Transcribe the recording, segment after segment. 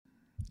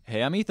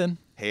Hey, I'm Ethan.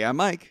 Hey, I'm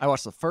Mike. I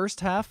watched the first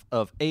half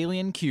of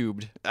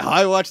Alien³.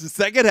 I watched the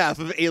second half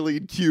of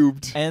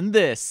Alien³. And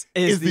this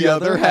is the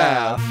other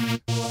half.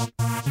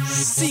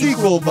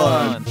 Sequel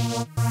Bun.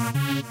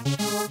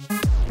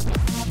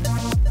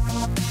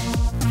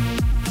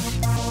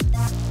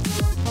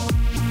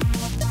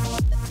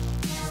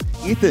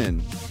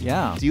 Ethan,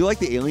 Yeah. do you like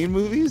the Alien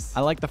movies?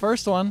 I like the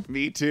first one.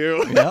 Me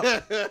too.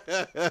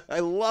 Yep.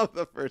 I love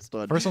the first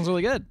one. First one's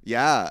really good.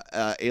 Yeah,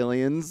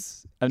 Aliens.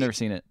 I've never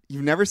seen it.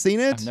 You've never seen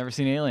it? I've never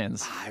seen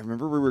Aliens. I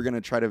remember we were going to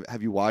try to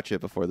have you watch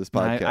it before this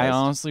podcast. I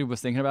honestly was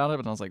thinking about it,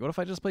 but I was like, what if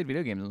I just played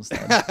video games instead?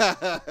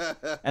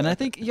 And I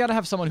think you got to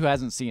have someone who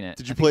hasn't seen it.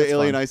 Did you play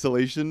Alien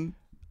Isolation?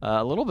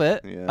 A little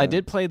bit. Yeah. I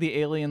did play the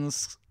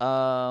Aliens.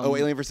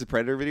 Alien vs.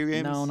 Predator video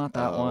games? No, not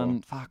that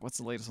one. Fuck, what's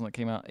the latest one that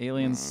came out?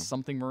 Aliens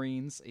something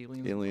Marines?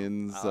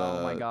 Aliens.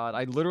 Oh my god.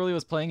 I literally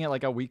was playing it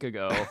like a week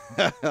ago.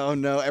 Oh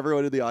no,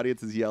 everyone in the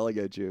audience is yelling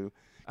at you.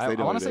 I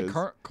want to say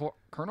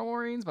Colonel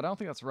Marines, but I don't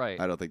think that's right.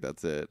 I don't think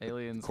that's it.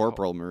 Aliens.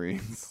 Corporal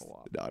Marines.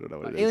 No, I don't know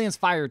what it is. Aliens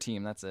Fire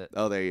Team, that's it.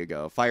 Oh, there you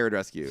go. Fire and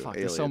Rescue. Fuck,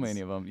 Aliens. there's so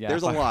many of them. Yeah,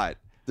 There's a lot.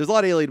 There's a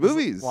lot of Alien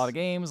movies. A lot of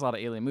games, a lot of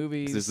Alien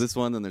movies. There's this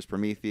one, then there's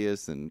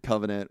Prometheus and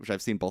Covenant, which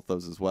I've seen both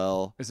those as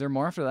well. Is there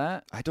more after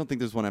that? I don't think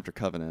there's one after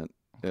Covenant.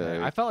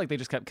 Okay. I felt like they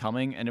just kept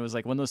coming, and it was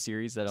like one of those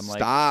series that I'm like,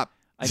 stop.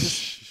 I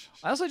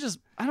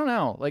don't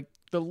know. Like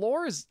the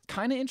lore is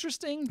kind of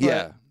interesting,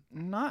 but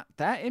not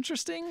that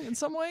interesting in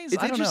some ways.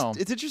 I don't know.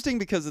 It's interesting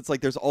because it's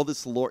like there's all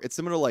this lore. It's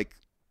similar to like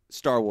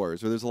Star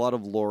Wars, where there's a lot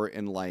of lore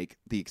in like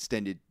the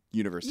extended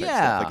universe type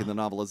stuff, like in the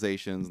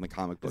novelizations and the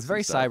comic books. It's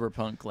very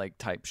cyberpunk like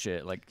type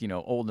shit, like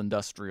old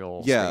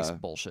industrial space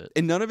bullshit.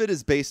 And none of it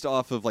is based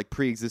off of like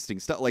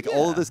pre-existing stuff. Like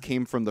all of this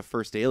came from the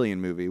first Alien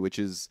movie, which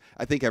is,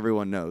 I think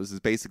everyone knows, is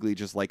basically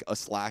just like a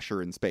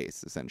slasher in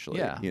space, essentially.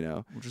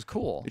 Yeah, which is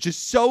cool. It's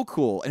just so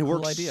cool, and it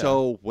works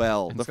so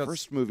well. And the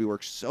first movie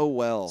works so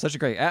well. Such a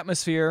great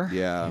atmosphere.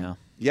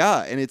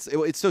 Yeah, and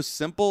it's so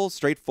simple,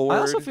 straightforward.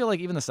 I also feel like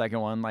even the second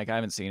one, like I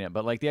haven't seen it,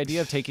 but like the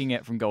idea of taking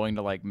it from going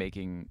to like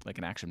making like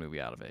an action movie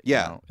out of it,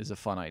 is a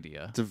fun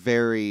idea. It's a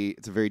very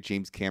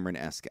James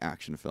Cameron-esque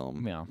action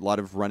film. Yeah, a lot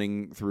of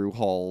running through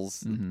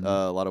halls,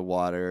 a lot of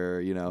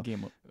water.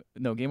 Game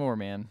Over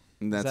Man.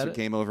 And that's what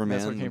Game Over Man.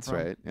 That's where it came from.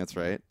 Right. That's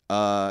right.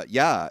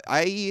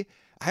 I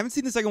haven't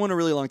seen the second one in a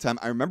really long time.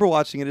 I remember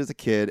watching it as a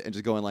kid and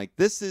just going like,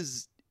 "This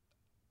is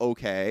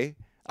okay."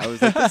 I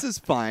was like, "This is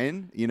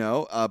fine,"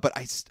 But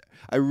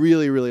I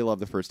really, really love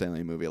the first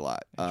Alien movie a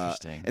lot.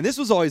 Interesting. And this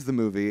was always the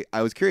movie.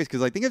 I was curious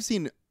because I think I've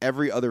seen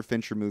every other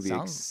Fincher movie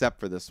except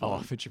for this one.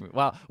 Oh, Fincher movie!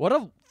 Wow, what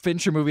a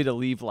Fincher movie to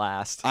leave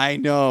last. I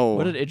know.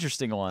 What an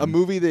interesting one. A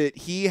movie that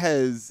he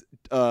has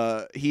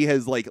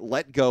like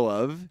let go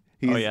of.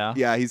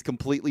 He's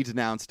completely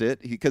denounced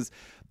it because.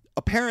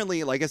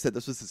 Apparently, like I said,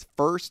 this was his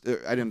first.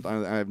 I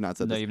have not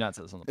said this. No, you've not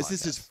said this on the podcast. This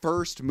is his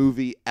first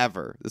movie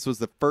ever. This was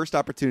the first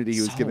opportunity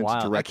he was given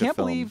to direct a film. I can't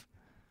believe,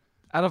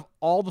 out of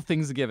all the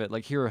things to give it,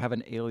 like here have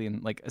an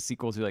Alien, like a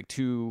sequel to like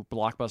 2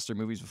 blockbuster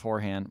movies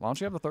beforehand. Why don't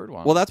you have a third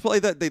one? Well, that's probably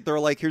that they're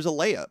like, here's a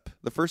layup.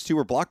 The first 2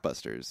 were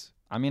blockbusters.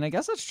 I mean, I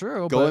guess that's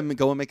true. Go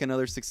and make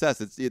another success.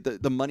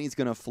 The money's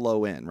gonna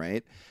flow in,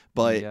 right?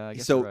 But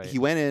he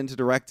went in to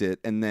direct it,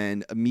 and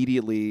then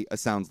immediately, it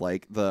sounds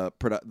like the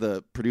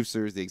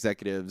producers, the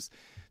executives,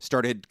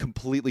 started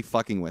completely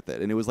fucking with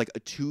it, and it was like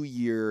a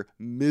 2-year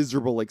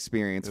miserable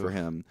experience for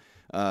him.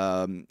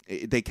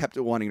 They kept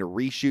wanting to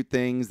reshoot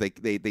things. They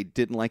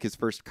didn't like his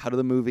first cut of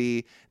the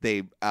movie.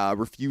 They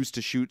refused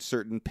to shoot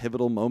certain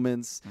pivotal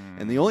moments.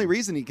 And the only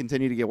reason he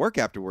continued to get work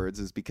afterwards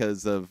is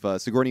because of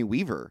Sigourney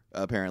Weaver.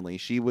 Apparently,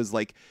 she was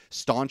like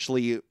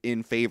staunchly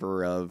in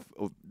favor of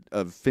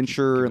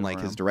Fincher and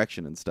like his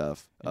direction and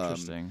stuff.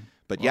 Interesting.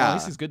 But at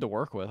least he's good to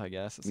work with, I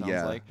guess. It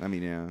sounds like. I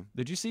mean, yeah.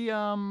 Did you see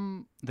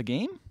The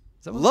Game?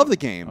 Love The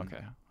Game. Okay,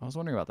 I was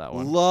wondering about that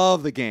one.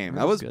 Love The Game.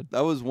 That was good.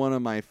 That was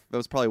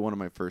probably one of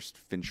my first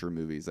Fincher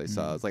movies I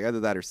saw. It was like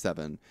either that or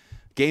Seven.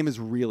 Game is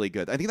really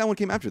good. I think that one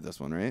came after this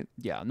one, right?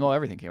 Yeah, no,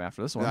 everything came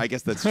after this one. I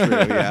guess that's true.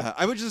 Yeah,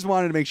 I just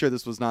wanted to make sure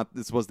this was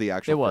the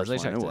actual.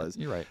 First one. It was.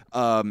 You're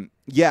right.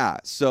 Yeah.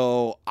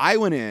 So I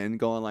went in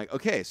going like,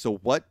 okay, so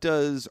what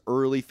does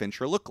early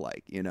Fincher look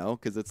like?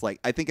 Because it's like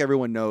I think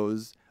everyone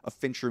knows a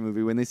Fincher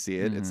movie when they see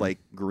it. It's like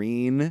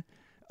green.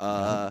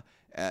 The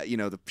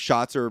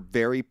shots are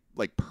very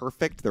like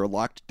perfect. They're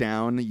locked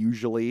down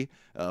usually,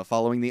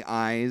 following the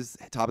eyes.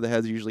 Top of the head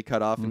is usually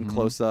cut off in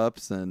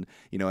close-ups, and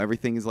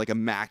everything is like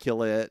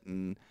immaculate,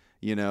 and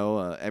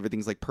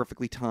everything's like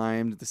perfectly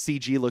timed. The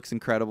CG looks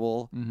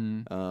incredible.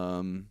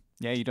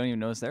 Yeah, you don't even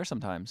notice there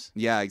sometimes.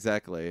 Yeah,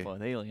 exactly.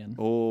 With Alien.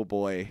 Oh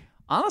boy.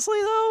 Honestly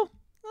though,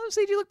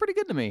 the CG looked pretty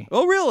good to me.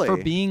 Oh really? For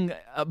being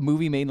a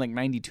movie made in like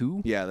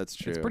 '92. Yeah, that's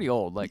true. It's pretty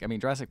old. Like I mean,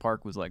 Jurassic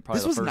Park was like probably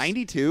this was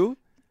 '92.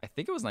 I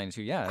think it was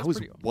 92. Yeah, I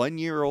was 1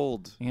 year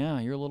old.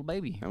 Yeah, you're a little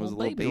baby. I was a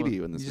little baby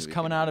when this. You're just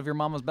coming out of your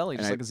mama's belly,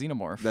 just like a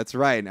xenomorph. That's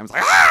right. And I was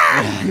like,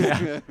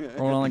 ah!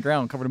 Rolling on the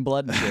ground, covered in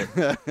blood and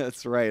shit.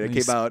 That's right. I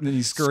came out. And then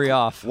you scurry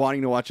off,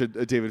 wanting to watch a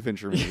David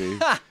Fincher movie.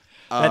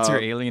 That's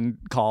your alien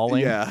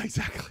calling. Yeah,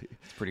 exactly.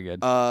 It's pretty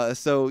good.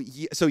 So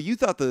you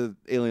thought the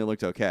Alien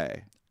looked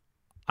okay?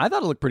 I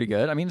thought it looked pretty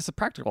good. I mean, it's a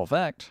practical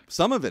effect.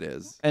 Some of it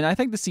is. And I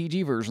think the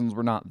CG versions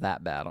were not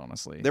that bad,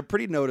 honestly. They're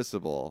pretty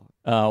noticeable.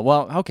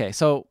 Well, okay.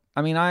 So,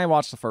 I mean, I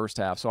watched the first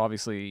half, so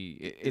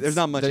obviously... There's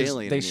not much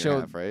alien in your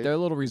half, right? They're a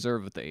little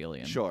reserved with the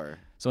alien. Sure.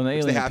 So when the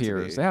alien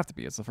appears, they have to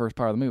be. It's the first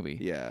part of the movie.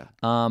 Yeah.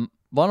 I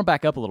want to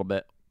back up a little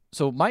bit.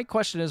 So my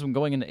question is, when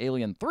going into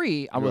Alien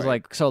 3, I was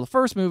like, so the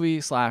first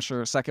movie,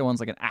 slasher, second one's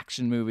like an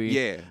action movie.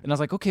 Yeah. And I was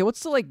like, okay,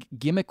 what's the like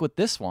gimmick with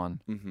this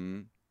one?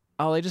 Mm-hmm.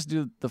 Oh, they just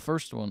do the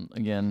first one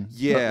again.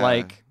 Yeah. But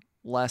like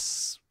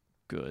less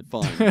good.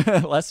 Fun.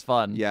 Less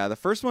fun. Yeah, the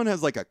first one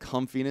has like a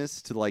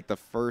comfiness to like the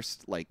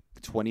first like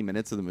 20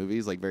 minutes of the movie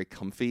is like very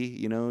comfy,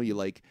 you know? You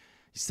like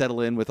you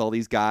settle in with all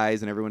these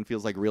guys and everyone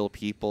feels like real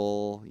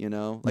people, you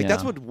know? Like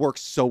that's what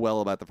works so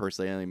well about the first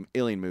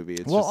Alien movie.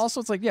 It's also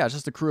it's like, it's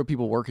just a crew of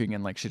people working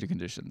in like shitty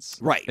conditions.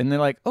 Right. And they're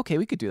like, okay,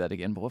 we could do that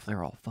again, but what if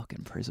they're all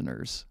fucking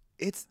prisoners?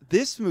 It's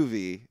this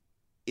movie,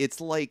 it's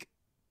like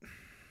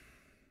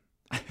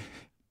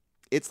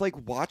it's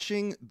like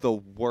watching the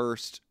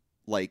worst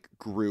like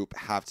group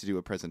have to do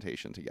a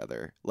presentation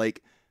together.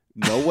 Like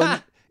no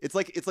one it's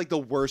like the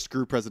worst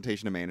group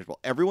presentation imaginable.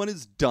 Everyone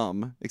is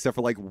dumb except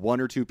for like one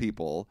or two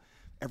people.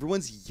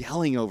 Everyone's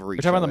yelling over each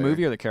other. You're talking about the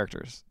movie or the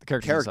characters? The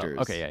characters.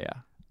 Okay,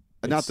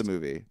 yeah. Not the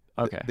movie.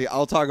 Okay.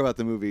 I'll talk about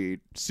the movie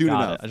soon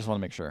enough. I just want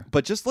to make sure.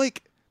 But just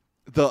like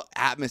the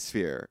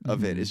atmosphere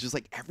of it is just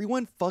like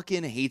everyone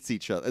fucking hates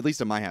each other. At least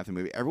in my half of the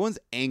movie. Everyone's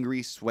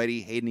angry,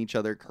 sweaty, hating each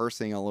other,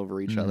 cursing all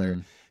over each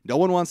other. No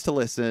one wants to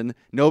listen.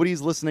 Nobody's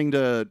listening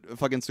to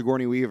fucking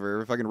Sigourney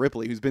Weaver, fucking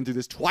Ripley, who's been through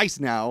this twice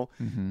now.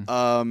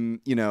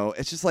 You know,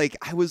 it's just like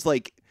I was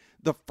like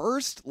the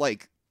first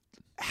like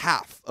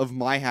half of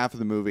my half of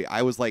the movie,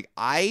 I was like,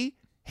 I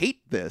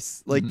hate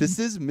this. Like this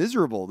is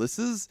miserable. This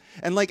is,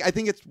 and like I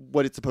think it's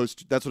what it's supposed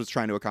to. That's what it's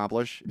trying to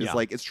accomplish. It's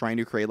like it's trying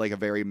to create like a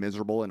very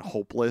miserable and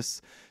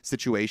hopeless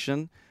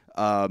situation.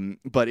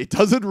 But it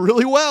does it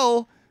really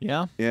well.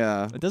 Yeah.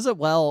 It does it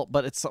well,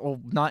 but it's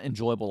not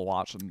enjoyable to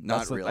watch. And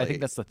not really. I think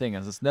that's the thing.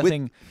 Is it's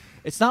nothing.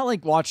 It's not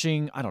like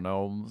watching, I don't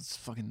know,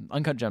 fucking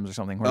Uncut Gems or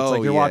something, where it's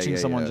like you're watching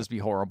someone just be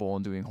horrible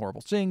and doing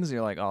horrible things. And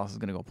you're like, oh, this is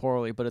gonna go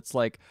poorly. But it's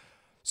like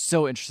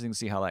so interesting to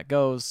see how that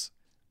goes.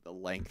 The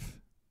length.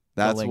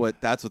 That's what's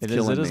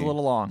killing me. It is a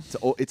little long.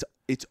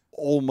 It's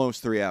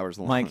almost 3 hours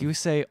long. Mike, you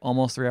say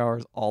almost 3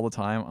 hours all the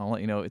time. I'll let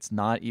you know it's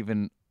not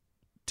even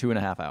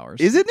 2.5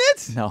 hours. Isn't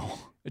it? No.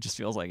 It just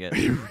feels like it.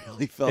 It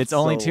really felt. It's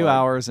only 2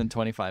 hours and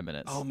 25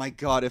 minutes. Oh my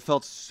god, it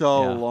felt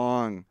so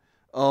long.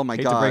 Oh my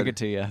god. Hate to break it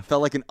to you.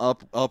 Felt like an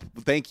up.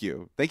 Thank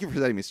you for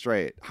setting me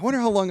straight. I wonder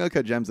how long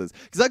Uncut Gems is.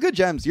 Because Uncut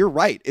Gems, you're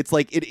right. It's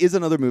like it is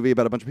another movie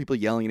about a bunch of people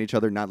yelling at each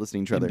other, not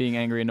listening to each other, being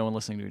angry and no one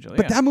listening to each other.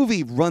 But that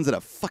movie runs at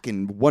a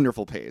fucking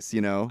wonderful pace. You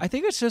know. I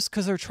think it's just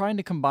because they're trying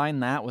to combine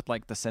that with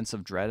like the sense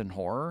of dread and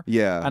horror.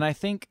 Yeah. And I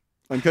think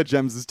Uncut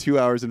Gems is 2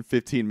 hours and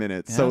 15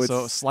 minutes. Yeah,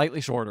 so it's slightly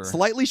shorter.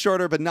 Slightly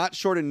shorter, but not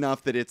short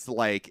enough that it's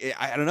like,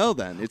 I don't know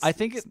then. I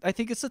think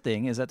it's the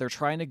thing is that they're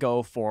trying to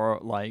go for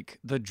like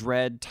the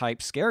dread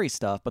type scary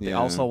stuff, but they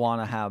also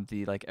want to have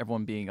the like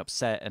everyone being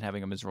upset and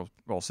having a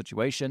miserable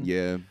situation.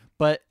 Yeah.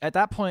 But at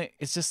that point,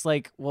 it's just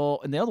like,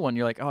 well, in the other one,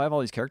 you're like, oh, I have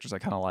all these characters I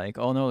kind of like.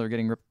 Oh, no, they're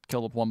getting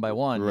killed up one by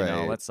one. Right. You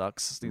know, that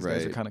sucks. These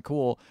guys are kind of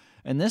cool.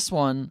 And this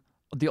one,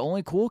 the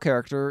only cool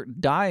character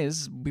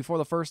dies before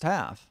the first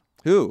half.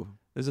 Who?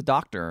 There's a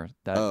doctor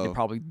that you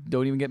probably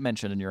don't even get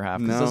mentioned in your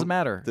half. It doesn't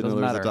matter. Didn't know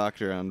there was a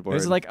doctor on board.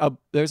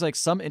 There's like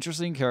some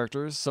interesting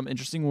characters, some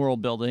interesting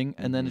world building,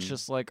 and then it's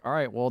just like, all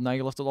right, well, now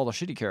you left with all the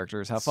shitty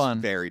characters. Have fun.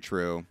 Very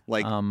true.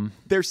 Like,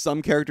 there's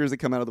some characters that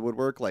come out of the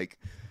woodwork, like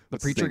the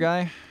preacher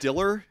guy.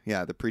 Diller?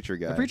 Yeah, the preacher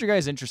guy. The preacher guy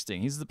is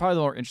interesting. He's probably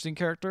the more interesting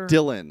character.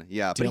 Dylan,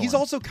 yeah. But he's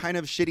also kind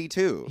of shitty,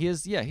 too. He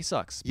is, he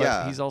sucks.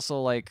 But he's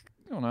also like,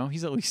 I don't know.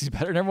 He's at least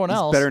better than everyone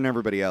else. Better than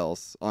everybody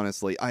else,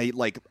 honestly.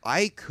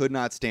 I could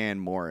not stand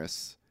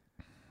Morris.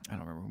 I don't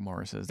remember who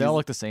Morris is. They all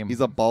look the same.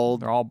 He's a bald.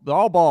 They're all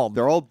bald.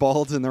 They're all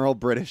bald and they're all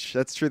British.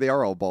 That's true. They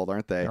are all bald,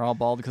 aren't they? They're all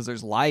bald because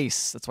there's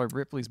lice. That's why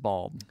Ripley's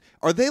bald.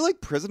 Are they like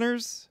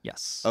prisoners?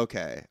 Yes.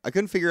 Okay. I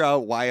couldn't figure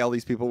out why all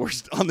these people were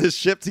on this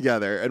ship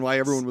together and why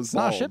everyone was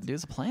bald. It's not a ship, dude.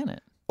 It's a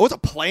planet. Oh, it's a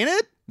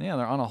planet? Yeah,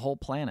 they're on a whole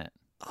planet.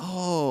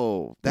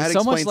 Oh, that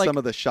explains some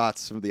of the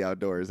shots from the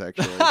outdoors,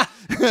 actually.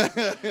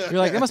 You're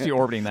like, they must be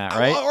orbiting that,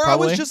 right? Or I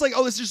was just like,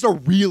 oh, this is just a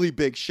really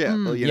big ship.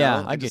 You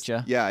know? I get you.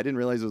 Yeah, I didn't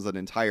realize it was an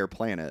entire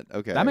planet.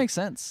 Okay. That makes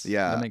sense.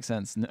 Yeah. That makes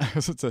sense.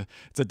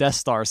 it's a Death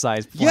Star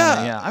sized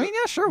planet. Yeah. I mean,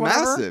 yeah, sure,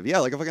 whatever. Massive. Yeah,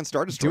 like a fucking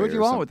Star Destroyer. Do what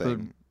you want with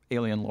the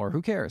alien lore.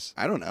 Who cares?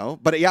 I don't know.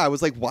 But yeah, I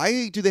was like,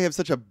 why do they have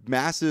such a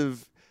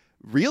massive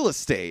real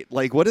estate?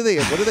 Like, what are they?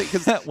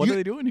 Cause what are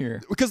they doing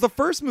here? Because the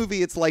first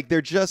movie, it's like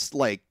they're just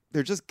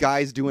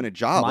guys doing a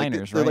job.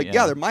 Miners, they're right? like,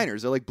 yeah, they're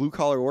miners. They're like blue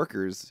collar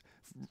workers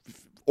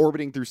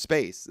orbiting through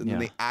space, and then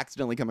they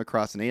accidentally come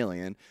across an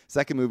alien.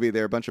 Second movie,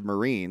 they're a bunch of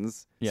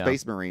Marines,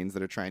 space Marines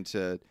that are trying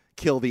to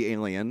kill the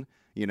alien.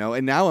 You know,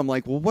 and now I'm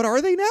like, well, what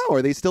are they now?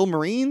 Are they still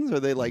Marines? Are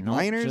they like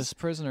miners? Just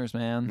prisoners,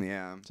 man.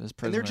 Yeah, just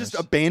prisoners. And they're just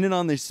abandoned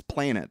on this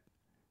planet.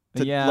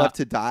 Left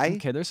to die.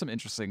 Okay, there's some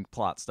interesting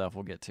plot stuff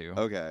we'll get to.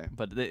 Okay,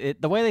 but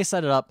the way they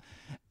set it up,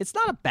 it's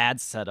not a bad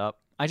setup.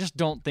 I just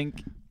don't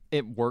think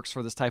it works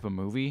for this type of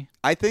movie.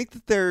 I think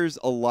that there's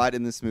a lot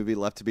in this movie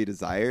left to be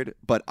desired,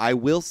 but I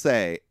will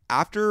say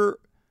after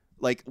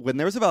like when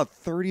there was about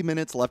 30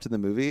 minutes left in the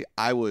movie,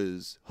 I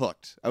was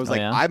hooked. I was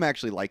I'm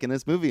actually liking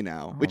this movie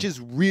now, which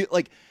is real.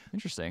 Like,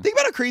 interesting. Think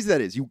about how crazy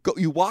that is. You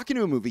walk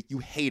into a movie, you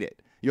hate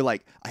it. You're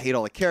like, I hate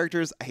all the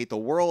characters. I hate the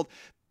world.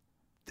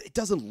 It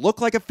doesn't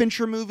look like a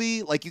Fincher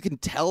movie. Like, you can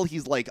tell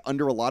he's like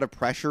under a lot of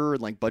pressure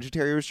and like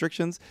budgetary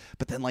restrictions.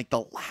 But then like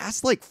the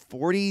last like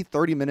 30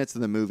 minutes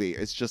of the movie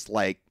is just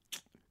like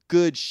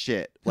good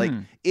shit. Like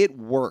it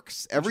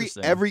works. Every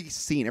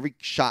scene, every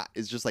shot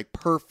is just like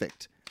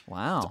perfect.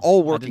 Wow. It's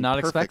all working. I did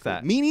not perfectly. expect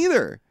that. Me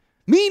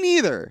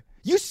neither.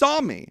 You saw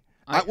me.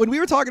 When we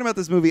were talking about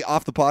this movie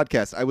off the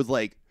podcast, I was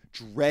like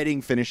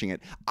dreading finishing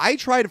it. I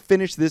tried to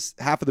finish this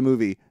half of the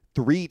movie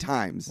 3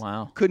 times.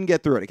 Wow. Couldn't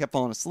get through it. I kept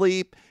falling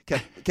asleep,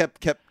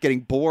 kept getting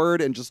bored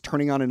and just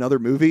turning on another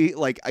movie.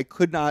 Like I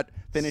could not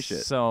finish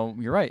it. So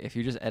you're right. If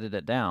you just edit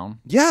it down,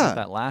 yeah,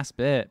 that last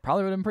bit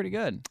probably would have been pretty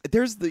good.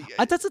 That's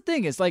the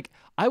thing. Is like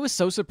I was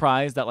so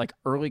surprised that like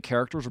early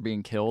characters were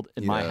being killed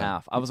in my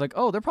half. I was like,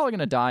 oh, they're probably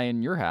gonna die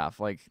in your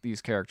half, like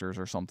these characters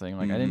or something.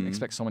 Like I didn't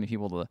expect so many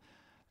people to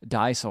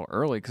die so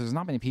early because there's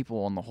not many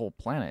people on the whole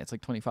planet. It's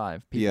like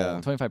 25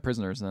 people, 25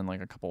 prisoners, and then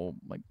like a couple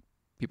like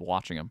people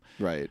watching them.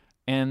 Right.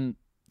 And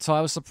so I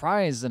was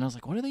surprised, and I was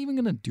like, what are they even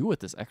gonna do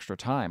with this extra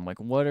time? Like,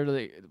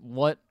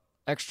 what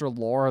extra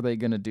lore are they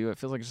gonna do? It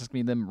feels like it's just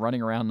gonna be them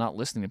running around not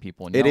listening to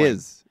people. And yelling. It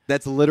is.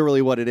 That's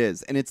literally what it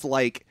is. And it's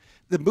like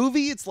the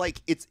movie. It's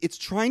like it's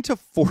trying to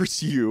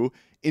force you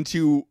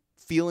into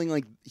feeling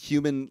like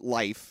human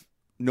life,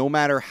 no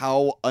matter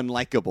how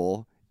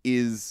unlikable,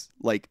 is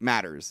like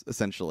matters.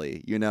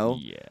 Essentially, you know.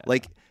 Yeah.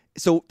 Like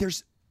so,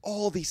 there's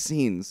all these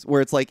scenes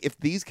where it's like if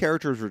these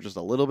characters were just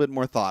a little bit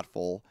more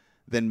thoughtful,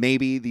 then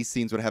maybe these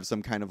scenes would have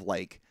some kind of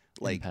like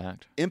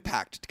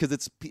impact because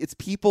it's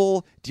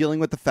people dealing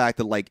with the fact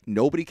that like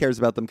nobody cares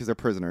about them because they're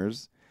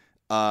prisoners,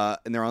 and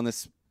they're on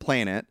this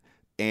planet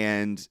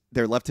and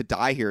they're left to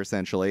die here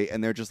essentially,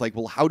 and they're just like,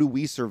 well, how do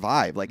we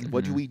survive? Like,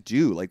 what do we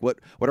do? Like, what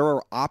are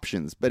our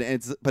options? But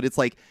it's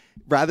like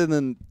rather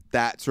than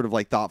that sort of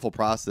like thoughtful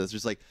process,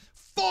 just like.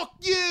 Fuck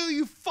you,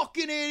 you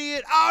fucking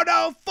idiot. Oh,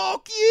 no,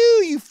 fuck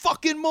you, you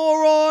fucking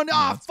moron.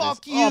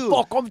 Fuck you. Oh,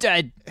 fuck, I'm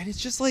dead. And it's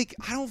just like,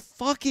 I don't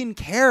fucking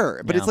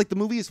care. But it's like the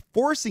movie is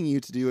forcing you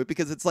to do it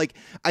because it's like,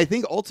 I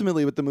think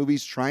ultimately what the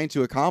movie's trying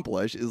to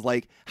accomplish is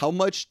like, how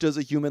much does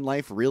a human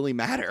life really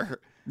matter?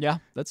 Yeah,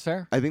 that's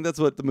fair. I think that's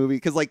what the movie,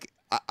 because like,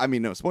 I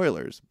mean, no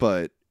spoilers,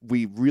 but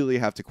we really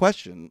have to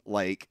question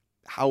like,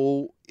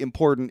 how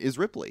important is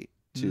Ripley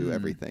to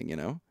everything, you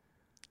know?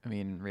 I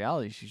mean, in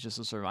reality, she's just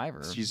a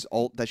survivor. She's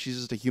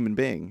just a human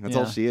being. That's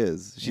all she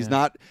is. She's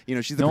not,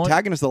 she's the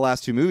protagonist of the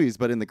last 2 movies,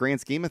 but in the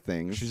grand scheme of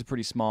things, she's a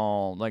pretty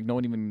small. Like no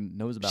one even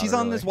knows about. She's her,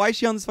 on really. this. Why is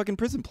she on this fucking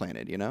prison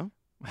planet? You know.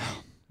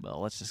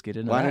 Well, let's just get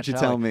into. Why don't you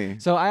tell me?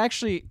 So I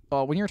actually,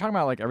 when you were talking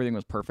about like everything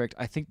was perfect,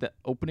 I think the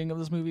opening of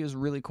this movie is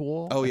really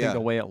cool. Oh I think the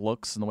way it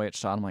looks and the way it's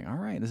shot, I'm like, all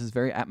right, this is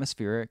very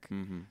atmospheric.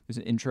 There's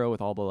an intro with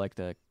all the like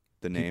the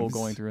people names.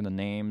 Going through and the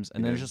names,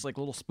 and there's just like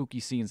little spooky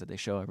scenes that they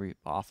show every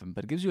often,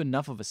 but it gives you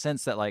enough of a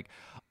sense that like,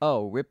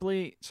 oh,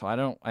 Ripley. So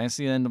I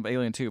see the end of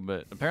Alien 2,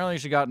 but apparently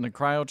she got in the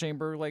cryo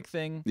chamber like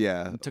thing.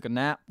 Yeah, and took a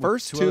nap.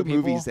 First 2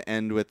 movies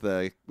end with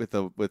her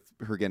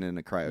getting in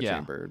a cryo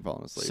chamber and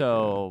falling asleep.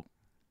 So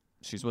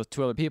she's with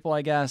 2 other people,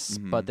 I guess.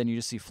 But then you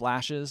just see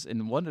flashes,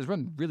 and there's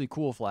one really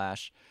cool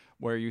flash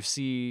where you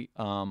see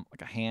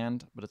like a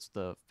hand, but it's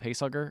the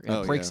facehugger, and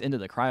it breaks into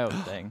the cryo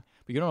thing,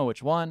 but you don't know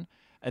which one.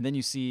 And then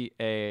you see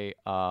a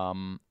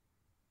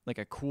like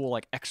a cool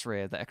like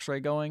X-ray, the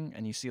X-ray going,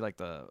 and you see like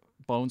the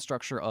bone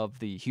structure of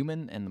the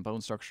human and the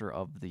bone structure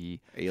of the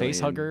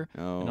facehugger.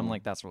 And I'm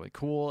like, that's really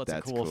cool. It's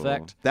a cool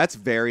effect. That's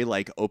very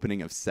like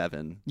opening of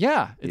 7.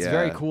 Yeah, it's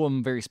very cool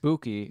and very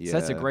spooky. Yeah.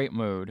 Sets a great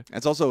mood.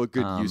 It's also a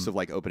good use of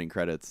like opening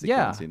credits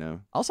sequence, you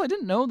know. Also, I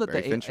didn't know that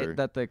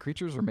that the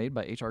creatures were made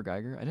by H.R.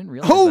 Geiger. I didn't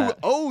realize that.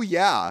 Oh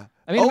yeah.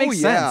 I mean, it makes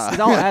sense. It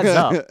all adds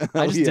up.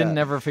 I just didn't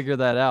ever figure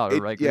that out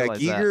or realize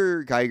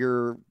Giger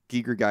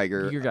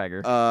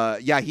Geiger.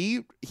 Yeah,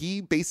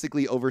 he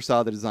basically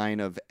oversaw the design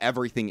of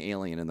everything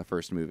Alien in the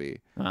first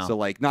movie. Wow. So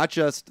like not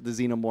just the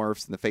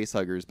xenomorphs and the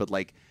facehuggers, but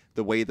like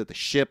the way that the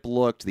ship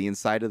looked, the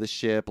inside of the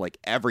ship, like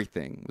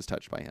everything was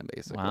touched by him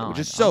basically, which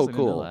is so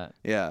cool.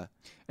 Yeah.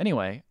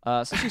 Anyway,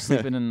 so she's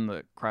sleeping in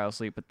the cryo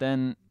sleep, but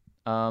then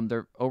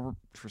they're over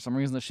for some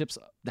reason. The ship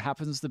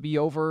happens to be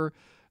over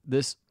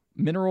this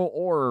mineral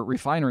ore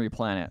refinery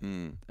planet,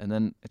 and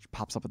then it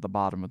pops up at the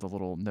bottom with a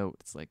little note.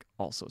 It's like,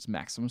 also it's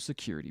maximum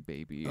security,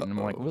 baby. And I'm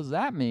like, what does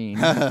that mean?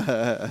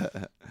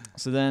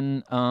 So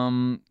then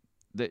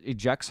that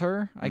ejects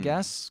her, I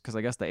guess, because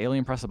I guess the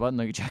alien pressed a button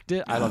to eject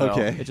it. I don't know.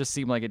 It just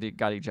seemed like it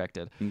got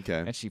ejected.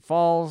 Okay. And she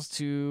falls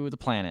to the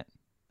planet,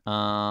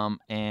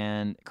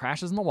 and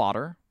crashes in the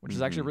water, which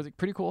is actually a really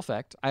pretty cool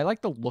effect. I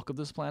like the look of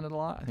this planet a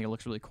lot. I think it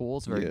looks really cool.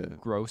 It's very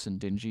gross and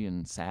dingy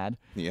and sad.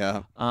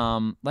 Yeah.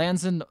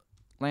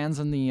 Lands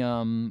in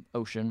the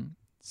ocean.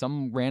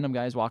 Some random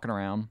guy's walking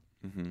around.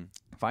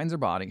 finds her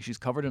body. She's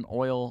covered in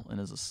oil and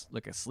is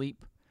like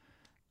asleep.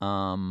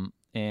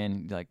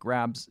 And like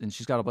grabs, and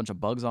she's got a bunch of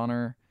bugs on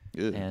her.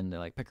 Ew. And they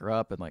like pick her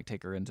up and like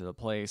take her into the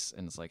place.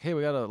 And it's like, hey,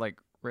 we gotta like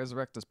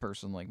resurrect this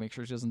person, like make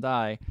sure she doesn't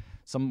die.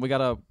 We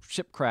got a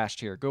ship crashed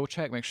here. Go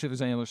check, make sure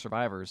there's any other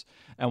survivors.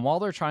 And while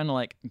they're trying to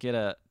like get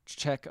a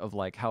check of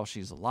like how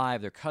she's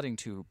alive, they're cutting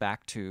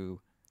back to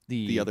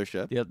the other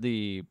ship,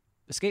 the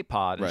escape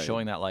pod, and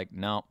showing that like,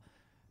 no,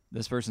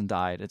 this person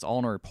died. It's all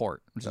in a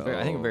report, which is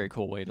I think a very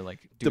cool way to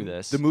like do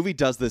this. The movie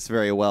does this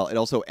very well. It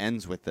also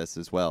ends with this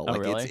as well. Oh,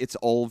 like really? it's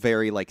all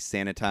very like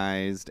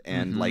sanitized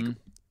and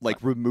like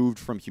removed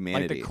from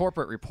humanity. Like the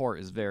corporate report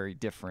is very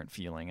different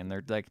feeling, and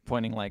they're like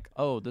pointing like,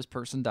 oh, this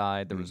person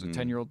died. There was a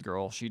 10-year-old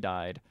girl. She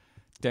died.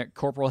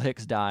 Corporal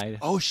Hicks died.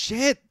 Oh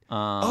shit!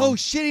 I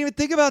didn't even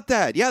think about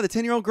that. Yeah, the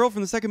 10-year-old girl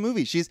from the second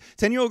movie. She's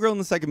 10-year-old girl in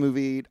the second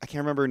movie. I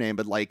can't remember her name,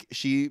 but like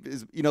she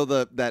is,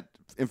 that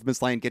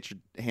infamous line, "Get your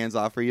hands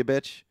off her, you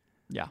bitch."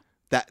 Yeah.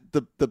 That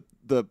the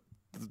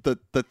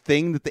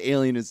thing that the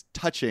alien is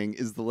touching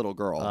is the little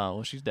girl. Oh,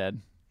 well, she's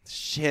dead.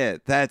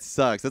 Shit, that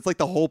sucks. That's like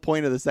the whole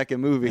point of the second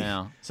movie.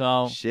 Yeah.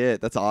 So shit,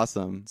 that's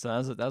awesome. So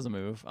that was a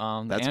move.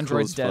 The That's android's cool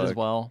as dead fuck. as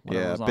well.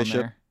 Yeah, Was on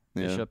Bishop. there.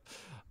 Yeah. Bishop.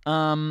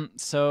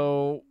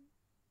 So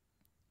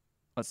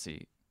let's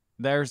see.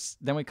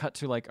 Then we cut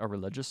to like a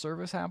religious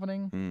service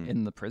happening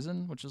in the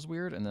prison, which is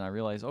weird. And then I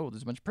realized, oh,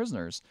 there's a bunch of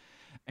prisoners,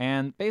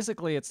 and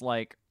basically it's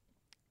like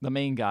the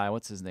main guy.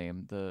 What's his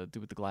name? The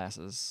dude with the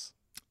glasses.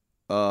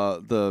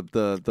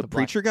 The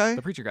preacher guy?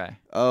 The preacher guy.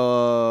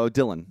 Oh,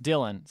 Dylan.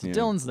 So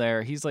Dylan's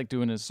there. He's like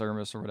doing his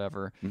service or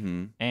whatever.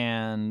 Mm-hmm.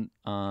 And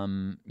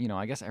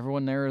I guess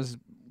everyone there is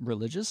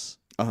religious.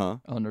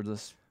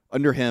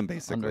 Under him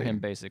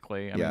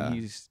basically. I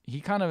mean, he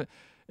kind of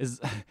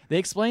is. They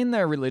explain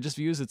their religious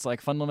views. It's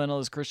like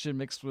fundamentalist Christian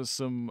mixed with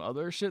some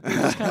other shit they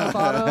just kind of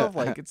thought of.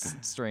 Like, it's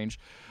strange.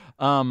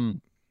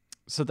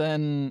 So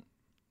then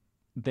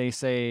they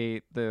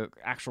say the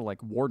actual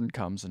like warden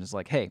comes and is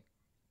like, hey,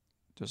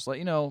 just to let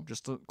you know,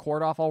 just to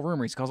quart off all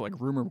rumors. He calls it like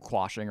rumor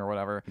quashing or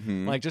whatever.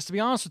 Mm-hmm. Like, just to be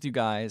honest with you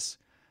guys,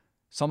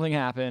 something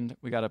happened.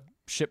 We got a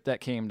ship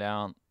that came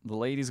down. The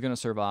lady's going to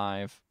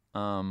survive.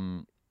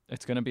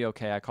 It's going to be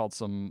okay. I called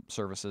some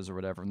services or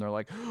whatever. And they're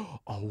like,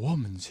 a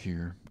woman's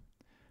here.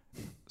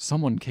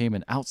 Someone came,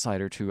 an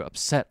outsider, to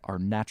upset our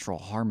natural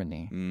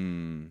harmony.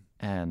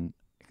 And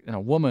a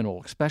woman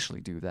will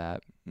especially do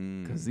that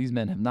because these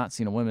men have not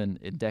seen a woman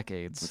in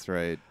decades. That's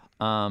right.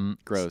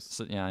 Gross.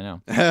 So, yeah, I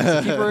know.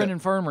 So keep her in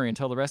infirmary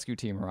until the rescue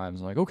team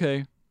arrives. I'm like,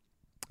 okay.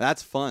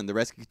 That's fun. The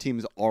rescue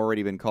team's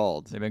already been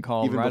called. They've been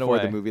called even right before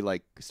away. The movie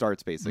like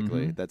starts.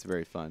 Basically, that's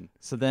very fun.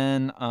 So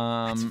then,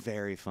 that's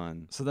very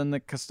fun. So then the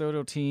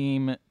custodial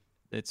team,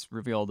 it's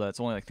revealed that it's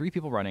only like 3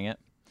 people running it,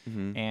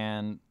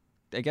 and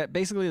they get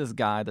basically this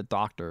guy, the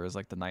doctor, is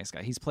like the nice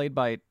guy. He's played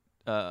by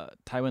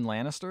Tywin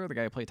Lannister, the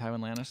guy who played Tywin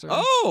Lannister.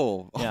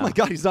 Oh my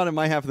God, he's not in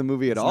my half of the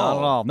movie at all. Not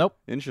at all. Nope.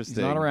 Interesting.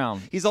 He's not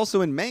around. He's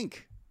also in Mank.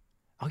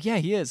 Oh yeah,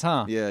 he is,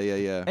 huh?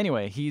 Yeah.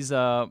 Anyway, he's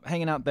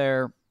hanging out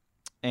there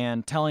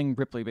and telling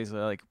Ripley basically,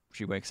 like,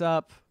 she wakes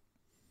up,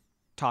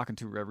 talking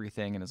to her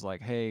everything, and is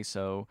like, hey,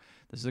 so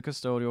this is a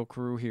custodial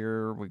crew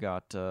here. We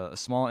got a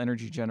small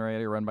energy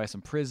generator run by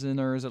some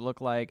prisoners, it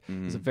looked like.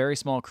 It's a very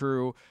small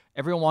crew.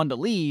 Everyone wanted to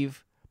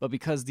leave, but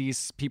because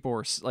these people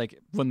were, like,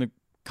 when the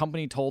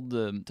company told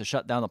them to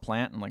shut down the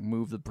plant and, like,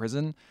 move the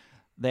prison,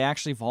 they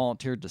actually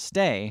volunteered to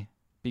stay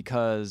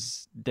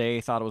because they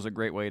thought it was a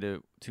great way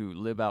to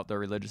live out their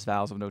religious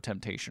vows of no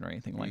temptation or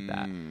anything like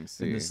that. In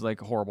this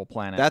like horrible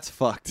planet. That's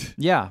fucked.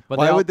 Yeah, but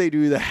why would they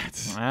do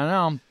that? I don't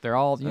know. They're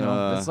all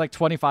it's like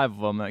 25 of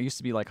them. It used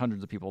to be like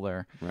hundreds of people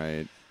there.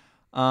 Right.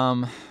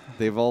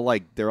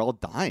 They're all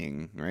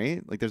dying,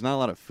 right? Like, there's not a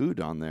lot of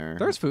food on there.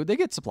 There's food. They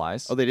get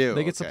supplies. Oh, they do.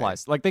 They get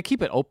supplies. Like, they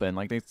keep it open.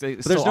 Like, they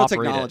but there's no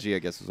technology, I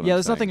guess. Is what yeah, I'm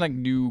there's saying. nothing like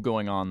new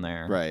going on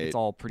there. Right. It's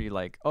all pretty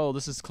like, oh,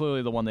 this is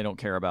clearly the one they don't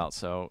care about,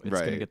 so it's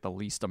right. gonna get the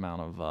least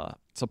amount of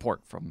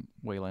support from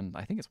Wayland.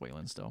 I think it's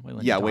Wayland still.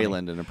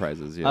 Wayland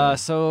Enterprises. Yeah.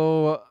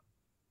 So.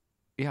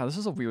 Yeah, this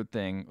is a weird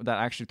thing that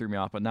actually threw me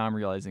off, but now I'm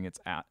realizing it's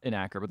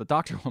inaccurate. But the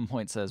doctor at one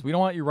point says, we don't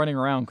want you running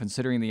around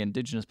considering the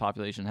indigenous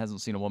population hasn't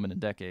seen a woman in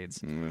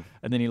decades. And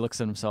then he looks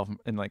at himself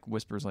and like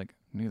whispers like,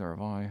 neither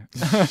have I.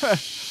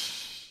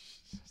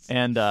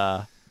 And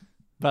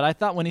but I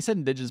thought when he said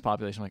indigenous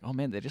population, I'm like, oh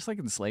man, they just like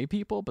enslave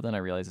people. But then I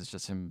realized it's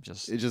just him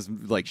it's just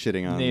like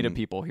shitting on native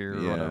people here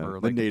or whatever.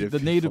 The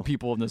like native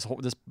people in this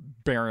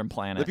barren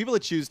planet. The people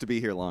that choose to be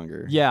here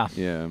longer. Yeah.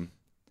 Yeah.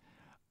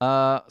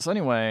 So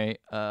anyway,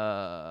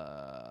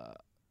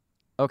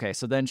 okay,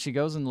 so then she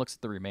goes and looks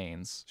at the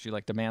remains. She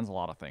like demands a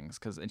lot of things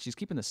and she's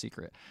keeping the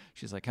secret.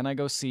 She's like, can I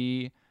go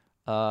see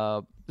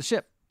the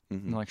ship?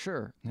 And I'm like,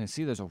 sure. And I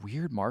see there's a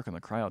weird mark on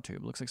the cryo tube.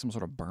 It looks like some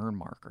sort of burn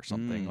mark or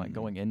something, like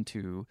going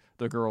into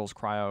the girl's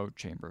cryo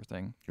chamber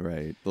thing.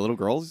 Right. The little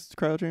girl's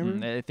cryo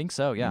chamber? I think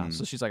so, yeah.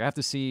 So she's like, I have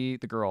to see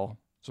the girl's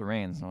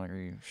remains. And I'm like, are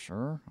you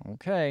sure?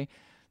 Okay.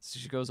 So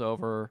she goes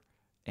over.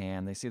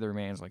 And they see the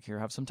remains, like, here,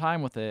 have some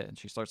time with it. And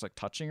she starts, like,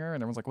 touching her.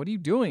 And everyone's like, what are you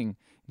doing?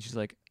 And she's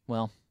like,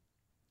 well,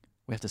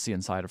 we have to see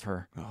inside of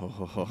her.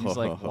 And he's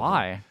like,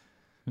 why?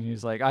 And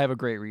he's like, I have a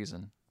great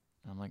reason.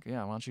 I'm like,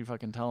 yeah, why don't you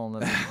fucking tell him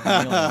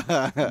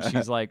that? And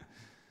she's like,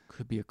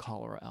 could be a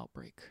cholera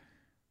outbreak.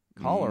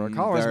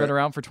 Cholera's been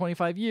around for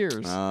 25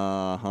 years.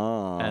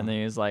 And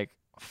then he's like,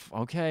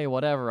 okay,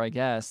 whatever, I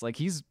guess. Like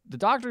the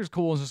doctor's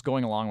cool, is just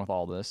going along with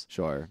all this.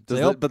 Sure.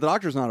 But the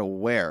doctor's not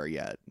aware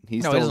yet. He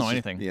doesn't know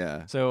anything.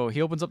 Yeah. So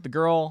he opens up the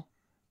girl,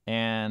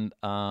 and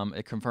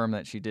it confirmed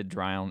that she did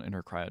drown in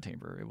her cryo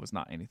chamber. It was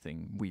not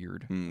anything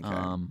weird.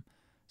 Okay.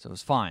 So it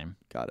was fine.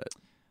 Got it.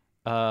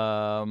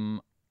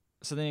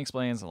 So then he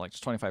explains that there's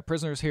 25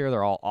 prisoners here.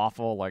 They're all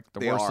awful, like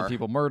the worst of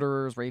people,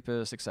 murderers,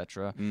 rapists,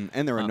 etc.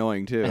 And they're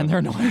annoying too. And they're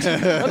annoying.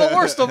 They're the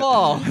worst of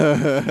all.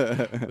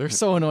 They're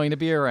so annoying to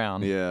be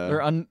around.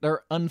 Yeah.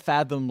 They're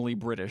unfathomably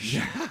British.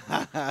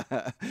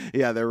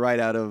 Yeah, they're right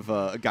out of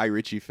a Guy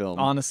Ritchie film.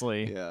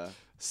 Honestly. Yeah.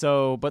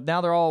 So, but now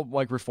they're all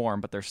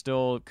reformed, but they're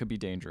still could be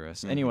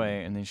dangerous.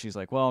 Anyway, and then she's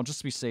like, well, just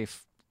to be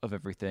safe of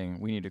everything,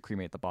 we need to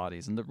cremate the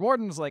bodies. And the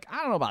warden's like, I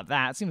don't know about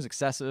that. It seems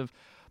excessive.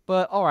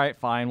 But all right,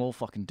 fine, we'll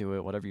fucking do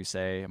it. Whatever you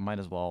say, might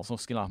as well. So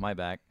skin off my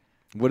back.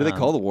 What do they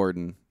call the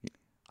warden?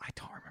 I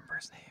don't remember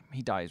his name.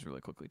 He dies really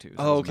quickly too.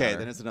 So okay,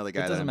 then it's another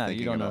guy. It doesn't matter.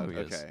 You don't know who he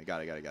is. Okay,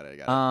 got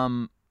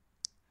it.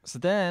 So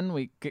then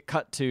we get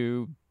cut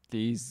to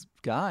these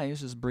guys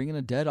just bringing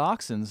a dead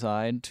ox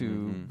inside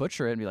to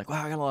butcher it and be like,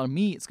 "Wow, I got a lot of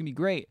meat. It's gonna be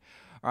great.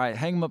 All right,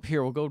 hang them up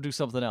here. We'll go do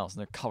something else."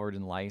 And they're covered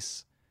in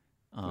lice.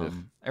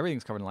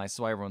 Everything's covered in lice,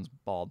 so everyone's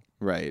bald.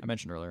 Right. I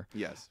mentioned earlier.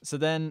 Yes. So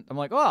then I'm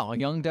like, oh, a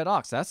young dead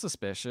ox. That's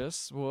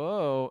suspicious.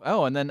 Whoa.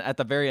 Oh, and then at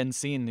the very end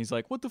scene, he's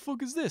like, what the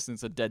fuck is this? And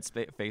it's a dead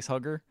face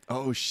hugger.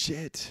 Oh,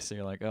 shit. So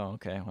you're like, oh,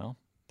 okay, well,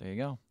 there you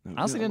go. I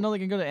honestly didn't know they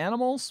can go to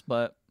animals,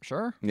 but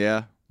sure.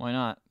 Yeah. Why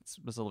not?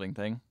 It's a living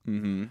thing.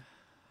 Mm-hmm.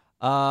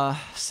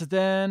 So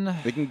then...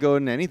 They can go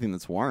into anything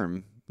that's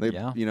warm.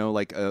 You know,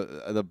 like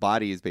the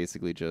body is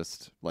basically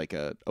just like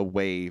a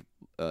way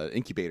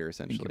incubator,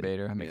 essentially.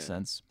 Incubator, that makes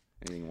sense.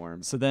 Anything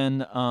warm. So then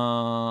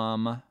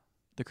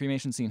the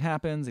cremation scene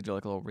happens. They do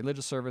like a little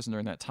religious service, and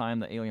during that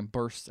time, the alien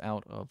bursts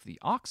out of the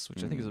ox,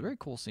 which I think is a very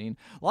cool scene.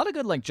 A lot of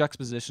good like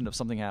juxtaposition of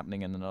something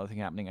happening and another thing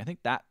happening. I think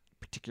that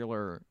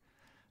particular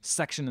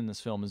section in this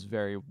film is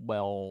very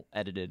well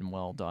edited and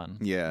well done.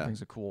 Yeah. It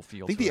brings a cool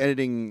feel. I think the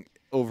editing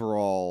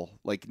overall,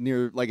 like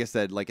I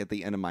said, like at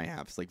the end of my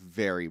half, is like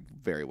very,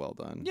 very well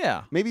done.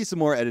 Yeah. Maybe some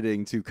more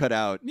editing to cut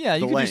out. Yeah,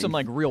 you can do some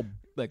like real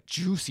like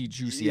juicy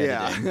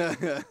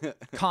editing.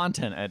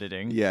 Content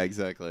editing. Yeah,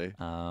 exactly.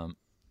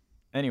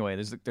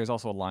 Anyway, there's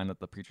also a line that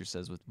the preacher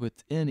says,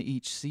 within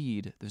each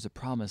seed there's a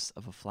promise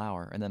of a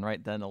flower, and then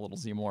right then a little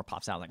Z more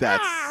pops out like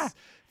that's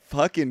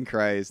fucking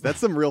Christ. That's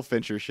some real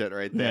Fincher shit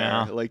right there.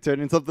 Yeah. Like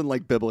turning something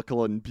like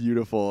biblical and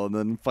beautiful and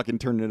then fucking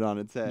turning it on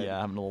its head.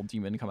 Yeah, having a little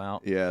demon come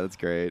out. Yeah, that's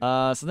great.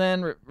 So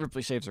then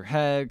Ripley shaves her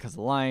head because of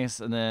the lice,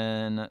 and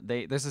then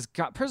there's this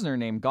prisoner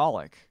named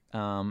Gallic.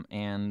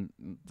 And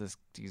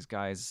these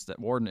guys, that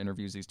warden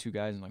interviews these two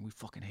guys, and like, we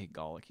fucking hate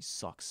Gallic. He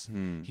sucks.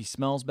 He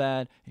smells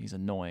bad, and he's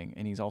annoying,